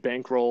government should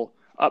bankroll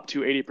up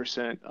to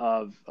 80%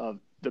 of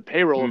the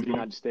payroll of the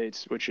United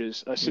States, which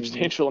is a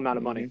substantial amount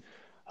of money.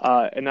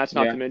 And that's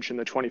not to mention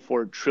the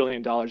 $24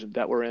 trillion of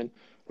debt we're in.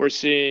 We're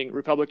seeing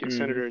Republican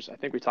senators, I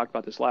think we talked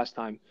about this last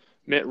time,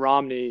 Mitt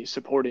Romney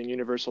supporting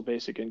universal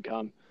basic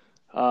income,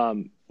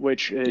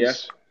 which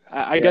is,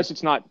 I guess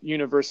it's not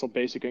universal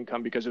basic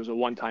income because it was a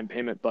one-time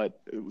payment, but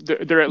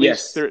they're at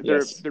least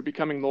they're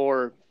becoming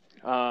more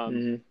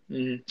open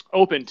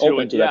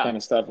to that kind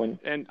of stuff.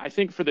 And I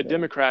think for the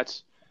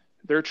Democrats,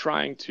 they're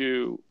trying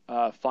to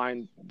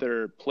find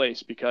their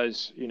place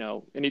because, you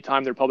know,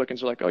 anytime the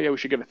Republicans are like, oh, yeah, we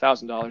should give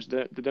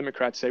 $1,000, the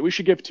Democrats say we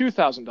should give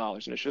 $2,000.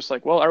 And it's just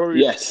like, well, are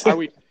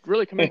we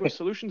really coming up with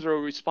solutions, or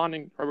are we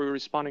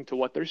responding to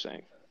what they're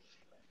saying?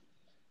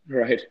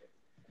 Right.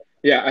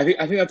 Yeah, I think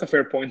that's a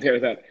fair point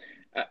there, that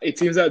it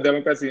seems that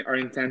Democrats are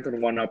intent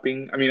on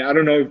one-upping. I mean, I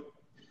don't know.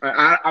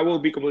 I will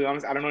be completely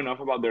honest. I don't know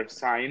enough about their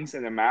science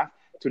and their math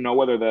to know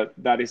whether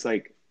that is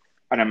like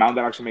an amount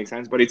that actually makes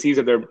sense. But it seems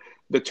that they're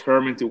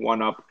determined to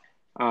one-up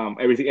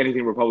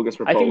anything Republicans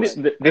propose. I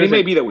think and it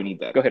may be that we need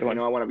that. Go ahead. I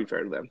want to be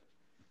fair to them.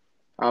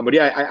 But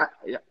yeah.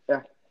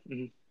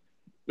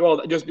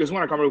 Well, just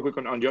want to comment real quick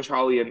on Josh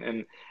Hawley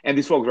and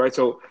these folks, right?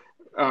 So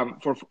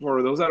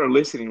for those that are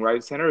listening,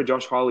 right, Senator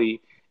Josh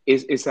Hawley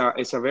is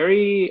a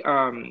very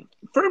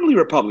firmly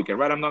Republican,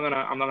 right? I'm not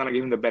gonna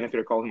give him the benefit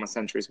of calling him a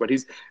centrist, but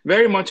he's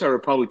very much a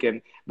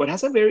Republican, but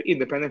has a very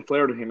independent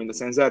flair to him in the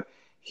sense that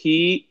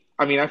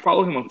I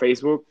follow him on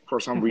Facebook for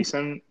some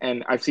reason,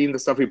 and I've seen the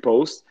stuff he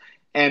posts,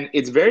 and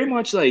it's very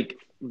much like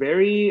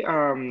very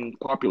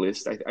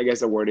populist, I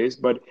guess the word is,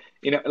 but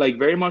like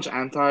very much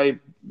anti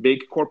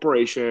big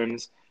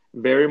corporations,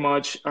 very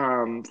much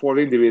for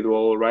the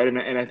individual, right?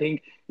 And I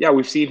think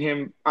we've seen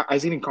him.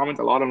 I've seen him comment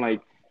a lot on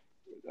like.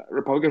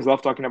 Republicans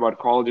love talking about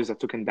colleges that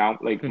took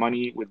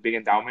money with big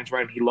endowments,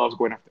 right? And he loves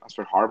going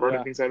after Harvard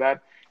and things like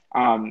that.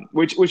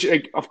 Which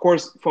like, of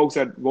course, folks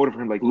that voted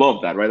for him like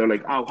love that, right? They're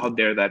like, oh, how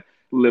dare that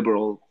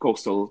liberal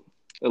coastal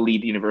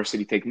elite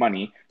university take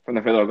money from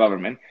the federal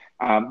government?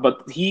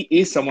 But he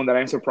is someone that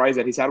I'm surprised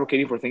that he's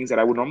advocating for things that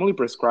I would normally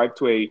prescribe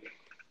to a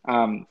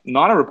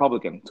not a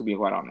Republican, to be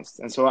quite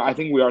honest. And so I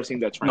think we are seeing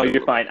that trend. No,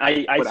 you're fine.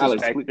 I suspect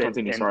Alex,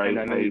 continue. Sorry,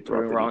 I know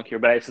you're wrong here,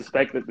 but I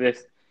suspect that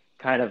this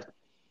kind of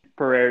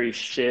temporary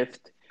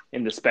shift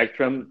in the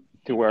spectrum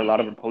to where a lot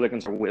of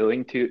Republicans are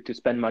willing to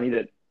spend money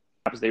that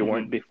perhaps they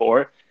weren't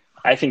before.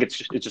 I think it's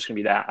just going to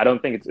be that. I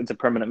don't think it's a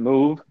permanent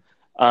move.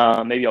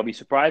 Maybe I'll be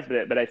surprised,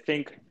 but I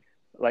think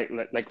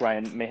like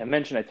Ryan may have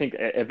mentioned, I think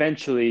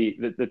eventually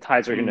the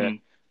tides are going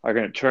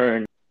to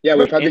turn. Yeah,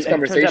 we've had this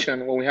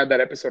conversation when we had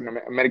that episode on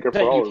Medicare for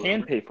All. You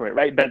can pay for it,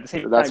 right? But at the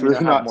same time, that's really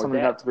not something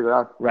you have to figure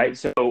out, right?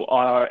 So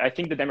I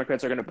think the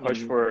Democrats are going to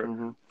push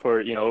for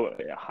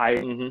high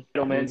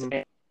entitlements,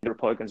 and the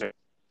Republicans are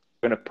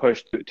going to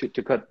push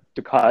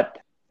to cut,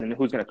 and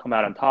who's going to come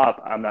out on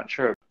top, I'm not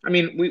sure. I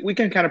mean, we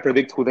can kind of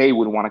predict who they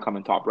would want to come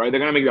on top, right? They're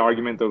going to make the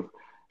argument of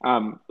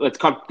let's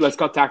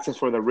cut taxes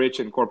for the rich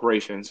and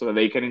corporations so that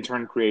they can in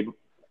turn create,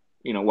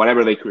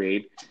 whatever they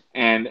create,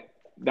 and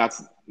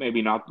that's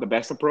maybe not the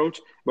best approach,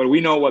 but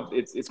we know what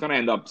it's going to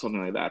end up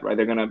something like that, right?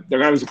 They're going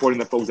to be supporting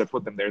the folks that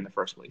put them there in the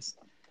first place.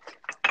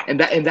 And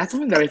that's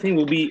something that I think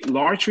will be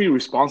largely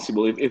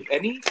responsible. If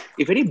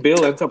any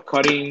bill ends up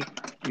cutting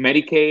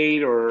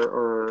Medicaid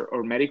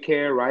or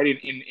Medicare, right,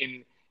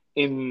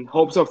 in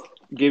hopes of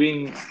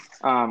giving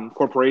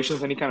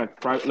corporations any kind of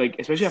private, like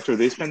especially after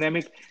this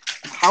pandemic,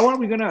 how are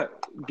we gonna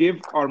give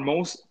our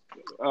most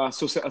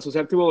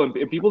susceptible and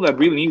people that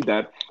really need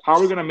that, how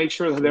are we going to make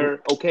sure that they're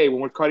okay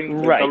when we're cutting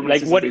the government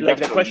like assistance what, they like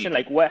the desperately question, need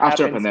like what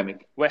after a happens,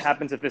 pandemic? what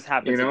happens if this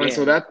happens And again?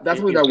 so that's what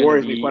is that gonna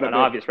worries me be quite a bit.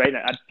 obvious, right?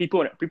 And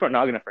people are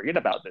not going to forget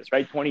about this,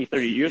 right? 20,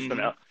 30 years from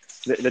now,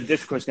 the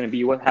discourse is going to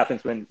be what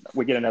happens when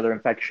we get another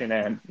infection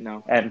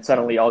and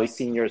suddenly all these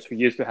seniors who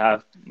used to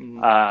have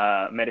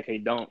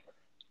Medicaid don't,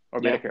 or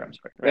Medicare, I'm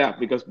sorry. Right? Yeah,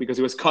 because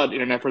it was cut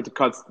in an effort to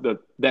cut the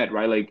debt,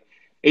 right? Like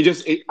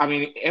I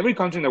mean, every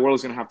country in the world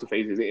is going to have to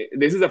face this.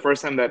 This is the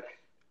first time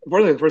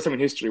in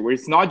history where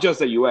it's not just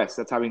the U.S.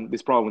 that's having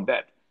this problem with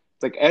debt.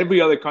 It's like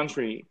every other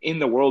country in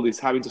the world is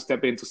having to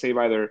step in to save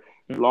either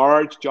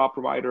large job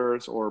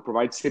providers or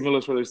provide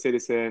stimulus for their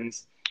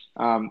citizens.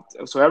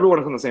 So everyone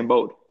is on the same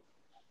boat.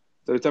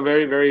 So it's a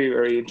very, very,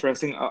 very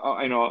interesting,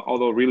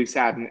 although really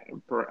sad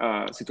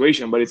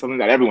situation, but it's something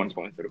that everyone's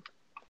going through.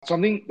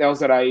 Something else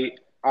that I'm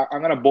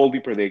going to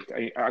boldly predict,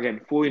 again,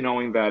 fully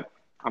knowing that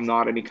I'm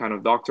not any kind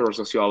of doctor or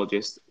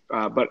sociologist,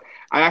 but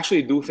I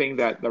actually do think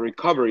that the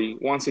recovery,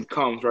 once it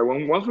comes, right,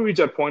 once we reach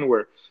that point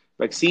where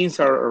vaccines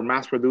are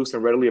mass-produced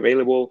and readily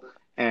available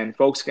and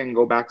folks can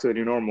go back to the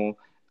new normal,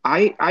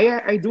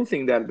 I do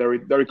think that the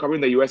recovery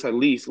in the U.S. at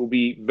least will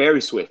be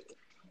very swift.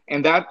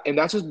 And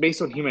that's just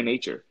based on human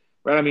nature,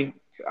 right? I mean,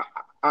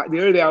 the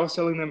other day I was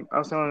telling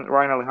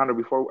Ryan Alejandro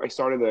before I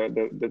started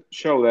the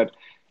show that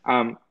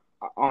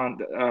on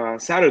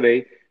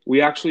Saturday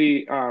we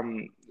actually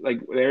like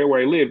the area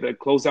where I live, they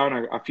closed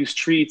down a few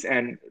streets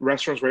and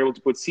restaurants were able to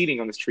put seating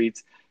on the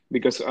streets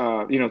because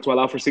to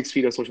allow for 6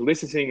 feet of social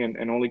distancing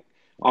and only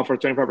offer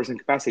 25%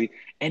 capacity,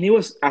 and it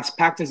was as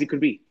packed as it could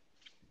be.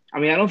 I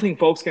mean, I don't think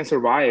folks can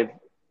survive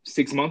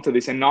 6 months of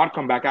this and not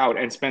come back out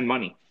and spend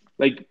money.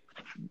 Like,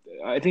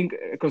 I think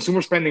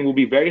consumer spending will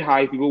be very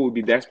high. People will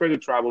be desperate to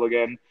travel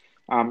again,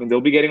 and they'll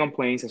be getting on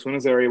planes as soon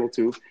as they're able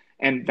to.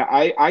 And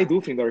I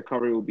do think the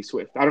recovery will be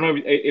swift. I don't know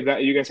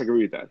if you guys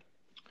agree with that.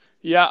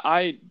 Yeah,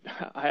 I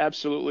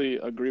absolutely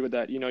agree with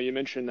that. You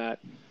mentioned that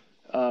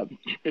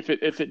if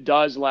it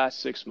does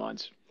last 6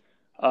 months,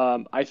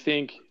 I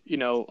think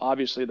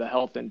obviously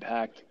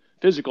the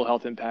physical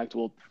health impact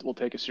will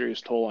take a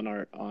serious toll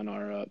on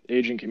our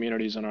aging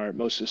communities and our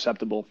most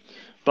susceptible.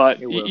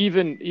 But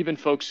even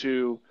folks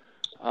who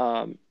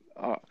have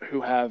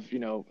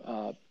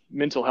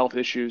mental health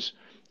issues,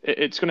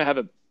 it's going to have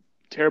a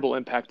terrible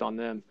impact on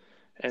them.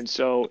 And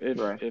so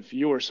if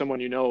you or someone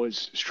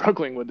is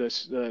struggling with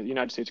this, the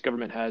United States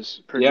government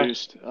has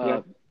produced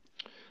a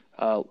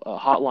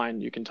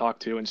hotline you can talk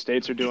to, and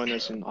states are doing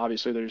this, and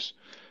obviously there's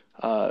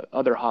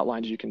other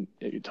hotlines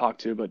you talk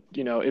to. But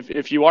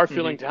if you are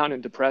feeling down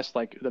and depressed,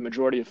 like the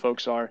majority of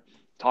folks are,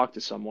 talk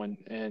to someone,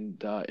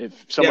 and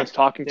if someone's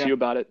talking to you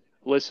about it,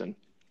 listen.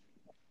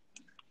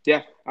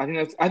 Yeah, I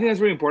think that's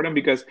really important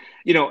because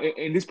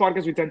in this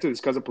podcast we tend to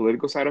discuss the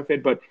political side of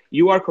it, but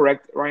you are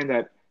correct, Ryan,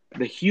 that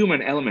the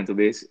human element of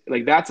this,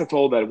 like that's a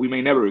toll that we may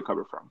never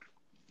recover from.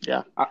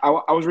 Yeah,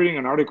 I was reading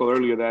an article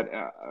earlier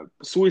that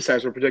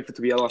suicides are projected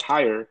to be a lot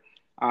higher,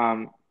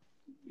 in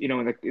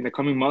the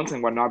coming months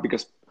and whatnot,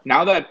 because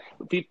now that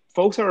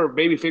folks are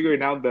maybe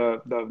figuring out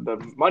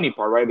the money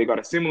part, right? They got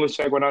a stimulus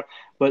check, whatnot,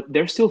 but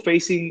they're still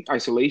facing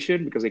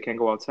isolation because they can't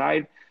go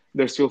outside.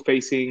 They're still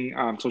facing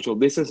social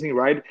distancing,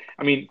 right?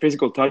 I mean,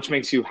 physical touch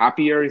makes you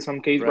happier in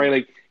some cases, right?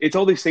 Like it's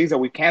all these things that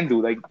we can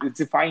do. Like it's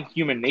defying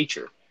human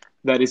nature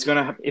that it's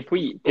gonna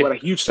put a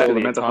huge toll on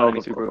the mental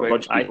health of a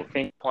bunch of people. I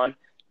think one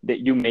that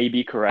you may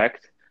be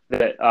correct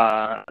that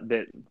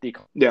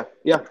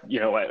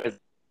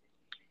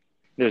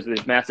there's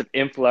this massive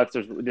influx.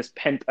 There's this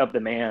pent up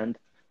demand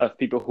of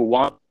people who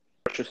want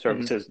social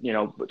services.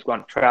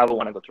 Want to travel,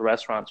 want to go to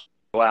restaurants,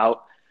 go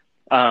out.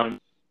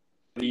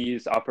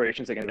 These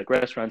operations, again, like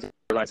restaurants,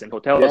 airlines, and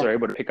hotels, are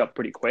able to pick up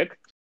pretty quick.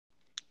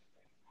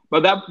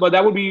 But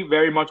that would be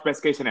very much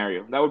best case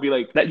scenario. That would be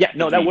like that. Yeah,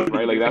 no, that would be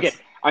right. Like that's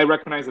I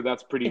recognize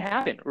that's pretty. It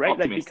happened, right?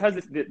 Optimistic. Like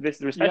because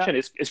this recession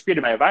is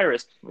created by a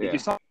virus. If you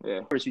solve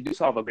the virus, you do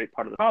solve a great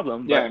part of the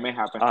problem. But, it may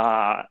happen.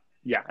 I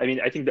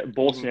mean, I think that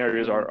both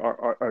scenarios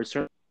are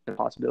certainly a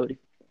possibility.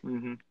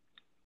 Mm-hmm.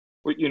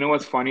 You know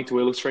what's funny to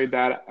illustrate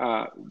that?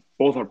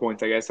 Both our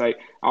points, I guess. I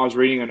was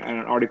reading an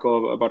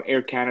article about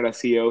Air Canada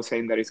CEO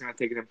saying that it's going to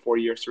take them 4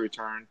 years to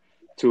return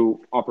to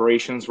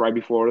operations right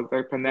before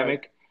the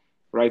pandemic,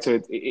 right?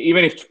 So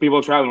even if people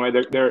are traveling,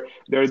 right,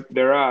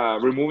 they're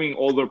removing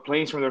all their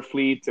planes from their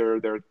fleet. They're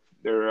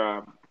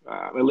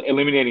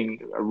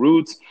eliminating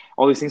routes,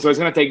 all these things. So it's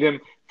going to take them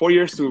 4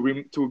 years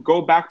to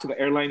go back to the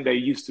airline they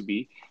used to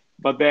be.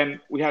 But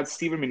then we had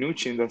Steven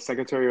Mnuchin, the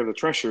Secretary of the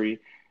Treasury,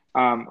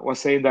 was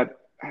saying that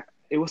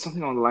it was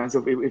something along the lines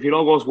of if it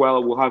all goes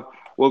well,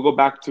 we'll go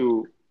back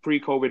to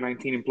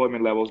pre-COVID-19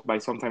 employment levels by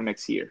sometime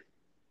next year,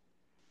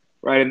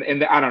 right?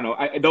 And I don't know.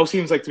 Those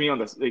seems like to me on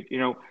this,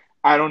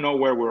 I don't know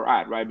where we're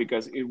at, right?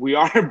 Because if we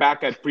are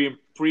back at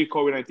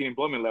pre-COVID-19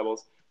 employment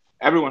levels,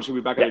 everyone should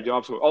be back at their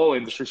jobs. So all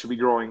industries should be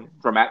growing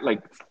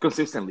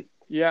consistently.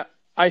 Yeah,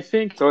 I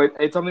think so.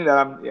 It's something that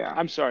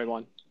I'm sorry,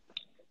 Juan.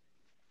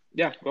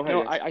 Yeah, go ahead.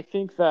 No, I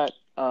think that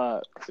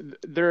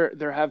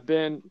there have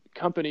been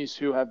companies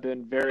who have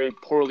been very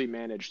poorly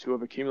managed, who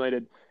have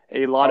accumulated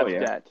a lot of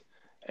debt.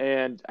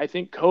 And I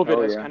think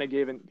COVID has kind of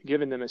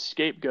given them a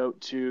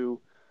scapegoat to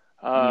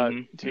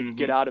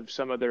get out of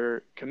some of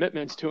their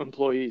commitments to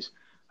employees.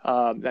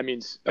 That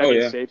means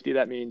safety.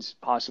 That means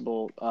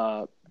possible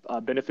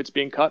benefits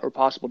being cut or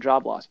possible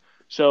job loss.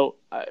 So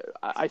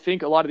I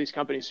think a lot of these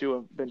companies who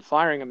have been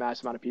firing a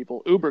mass amount of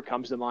people, Uber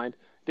comes to mind,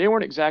 they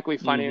weren't exactly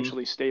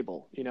financially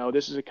stable. You know,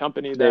 this is a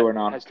company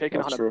that has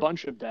taken on a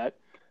bunch of debt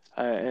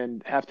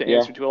and have to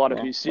answer to a lot of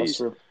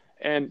VCs.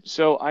 And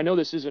so I know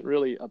this isn't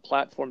really a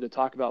platform to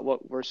talk about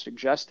what we're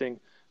suggesting,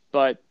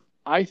 but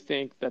I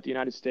think that the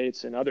United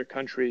States and other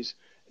countries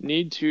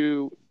need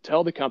to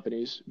tell the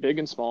companies, big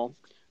and small,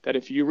 that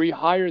if you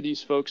rehire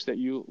these folks that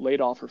you laid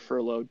off or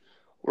furloughed,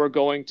 we're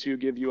going to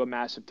give you a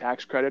massive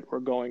tax credit. We're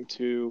going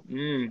to,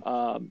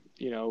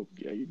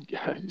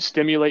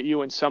 stimulate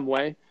you in some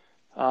way.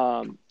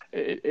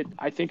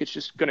 I think it's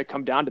just going to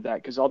come down to that,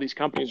 because all these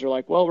companies are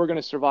like, well, we're going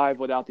to survive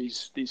without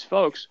these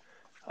folks.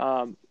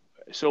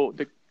 So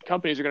the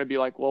companies are going to be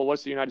like, well,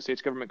 what's the United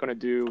States government going to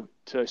do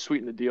to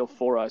sweeten the deal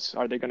for us?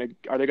 Are they going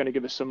to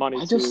give us some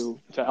money to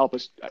help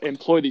us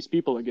employ these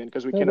people again,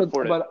 because we can't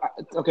afford it?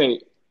 Okay,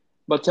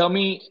 but tell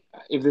me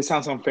if this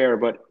sounds unfair,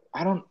 but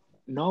I don't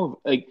know.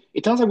 Like,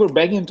 it sounds like we're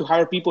begging them to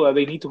hire people that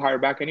they need to hire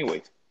back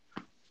anyways.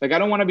 Like, I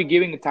don't want to be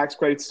giving the tax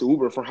credits to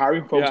Uber for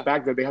hiring folks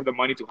back that they have the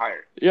money to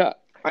hire. Yeah.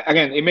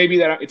 Again, it may be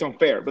that it's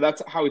unfair, but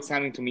that's how it's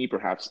sounding to me,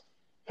 perhaps.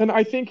 And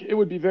I think it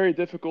would be very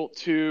difficult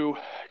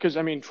because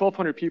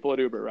 1,200 people at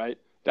Uber, right?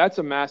 That's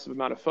a massive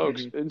amount of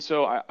folks. Mm-hmm. And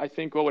so I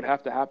think what would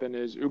have to happen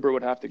is Uber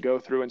would have to go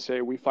through and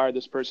say, we fired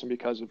this person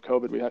because of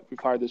COVID. We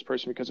fired this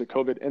person because of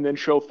COVID, and then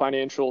show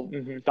financial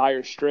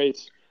dire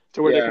straits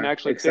to where they can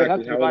actually they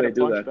have to provide a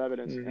bunch of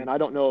evidence. Mm-hmm. And I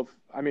don't know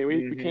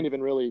we can't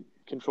even really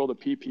control the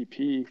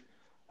PPP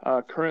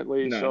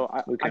currently. No, so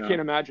I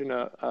can't imagine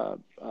a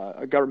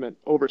government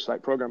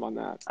oversight program on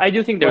that. I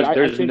do think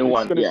there's no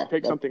one. It's going to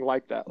take something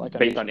like that,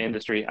 based on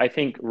industry. I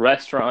think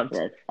restaurants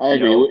I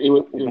agree.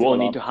 Will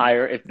need to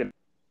hire if they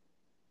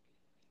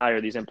hire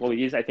these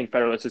employees. I think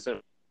federal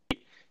assistance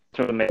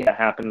to make that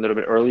happen a little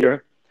bit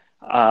earlier.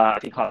 I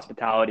think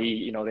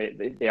hospitality,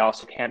 they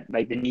also can't,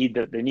 they need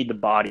the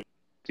body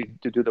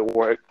to do the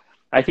work.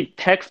 I think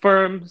tech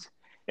firms,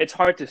 it's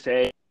hard to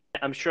say.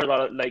 I'm sure a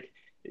lot of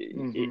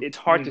it's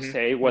hard to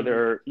say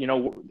whether,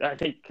 I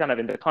think kind of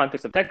in the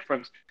context of tech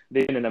firms,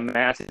 they've been in a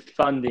massive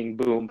funding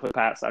boom for the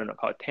past,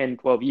 10,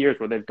 12 years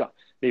where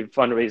they've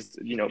fundraised,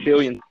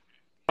 billions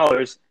of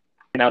dollars.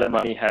 And now that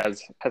money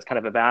has kind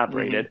of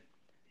evaporated.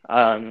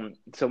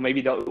 So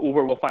maybe the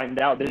Uber will find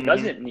out that it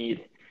doesn't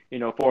need,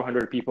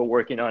 400 people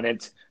working on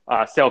its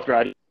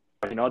self-driving,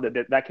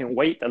 that can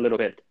wait a little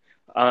bit.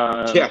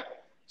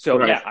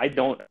 I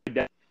don't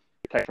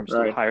tech firms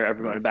to hire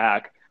everyone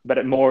back,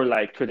 but more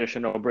like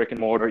traditional brick and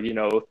mortar,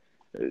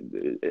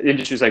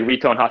 industries like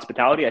retail and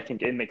hospitality. I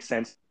think it makes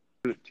sense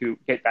to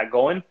get that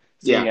going.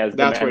 Seeing as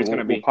that's where it's going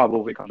to be.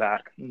 Probably come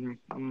back.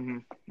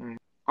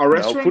 Are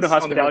restaurants food and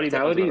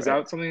hospitality is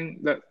that something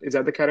that is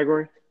that the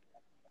category?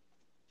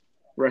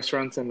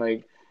 Restaurants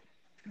and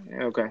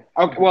okay.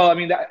 Well, I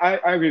mean, I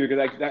agree, because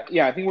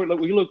I think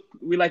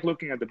we like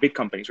looking at the big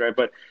companies, right?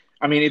 But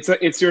I mean,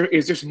 it's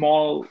your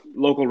small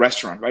local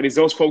restaurant, right? It's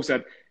those folks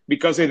that,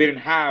 because they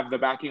didn't have the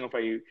backing of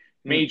a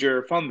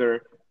major funder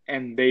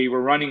and they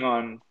were running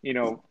on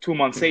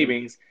 2-month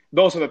savings,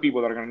 those are the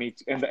people that are going to need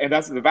and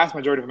that's the vast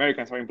majority of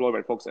Americans are employed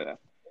by folks like that.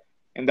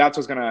 And that's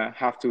what's we're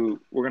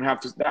going to have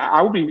to,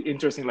 I would be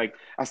interesting, like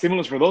a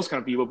stimulus for those kind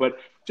of people, but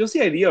just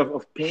the idea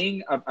of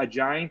paying a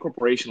giant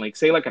corporation, like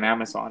say like an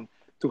Amazon,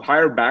 to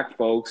hire back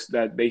folks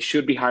that they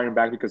should be hiring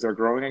back because they're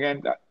growing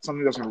again, that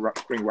something doesn't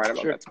ring right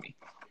about that to me.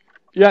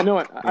 Yeah,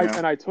 no,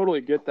 I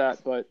totally get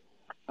that, but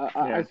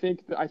I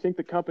think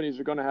the companies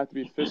are going to have to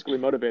be fiscally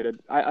motivated.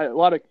 A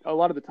lot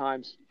of the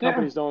times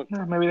companies don't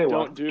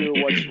do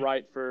what's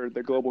right for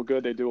the global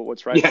good. They do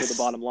what's right for the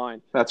bottom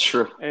line. That's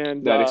true.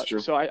 And that is true.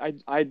 So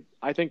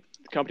I think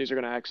companies are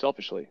going to act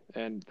selfishly,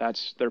 and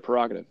that's their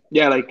prerogative.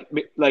 Yeah, like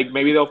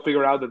maybe they'll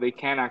figure out that they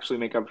can actually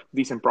make a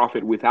decent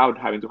profit without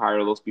having to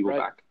hire those people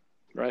back.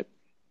 Right.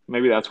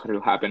 Maybe that's what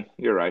will happen.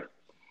 You're right.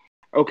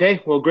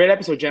 Okay, well, great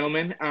episode,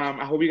 gentlemen.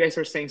 I hope you guys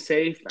are staying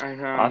safe. I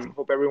awesome.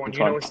 Hope everyone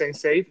is staying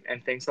safe.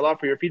 And thanks a lot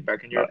for your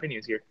feedback and your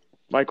opinions here.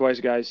 Likewise,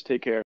 guys.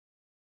 Take care.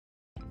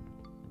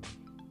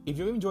 If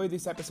you enjoyed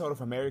this episode of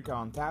America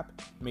on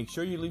Tap, make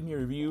sure you leave me a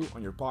review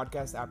on your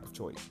podcast app of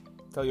choice.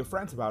 Tell your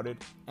friends about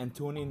it, and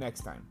tune in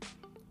next time.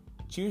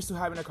 Cheers to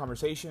having a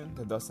conversation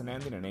that doesn't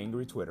end in an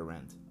angry Twitter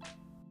rant.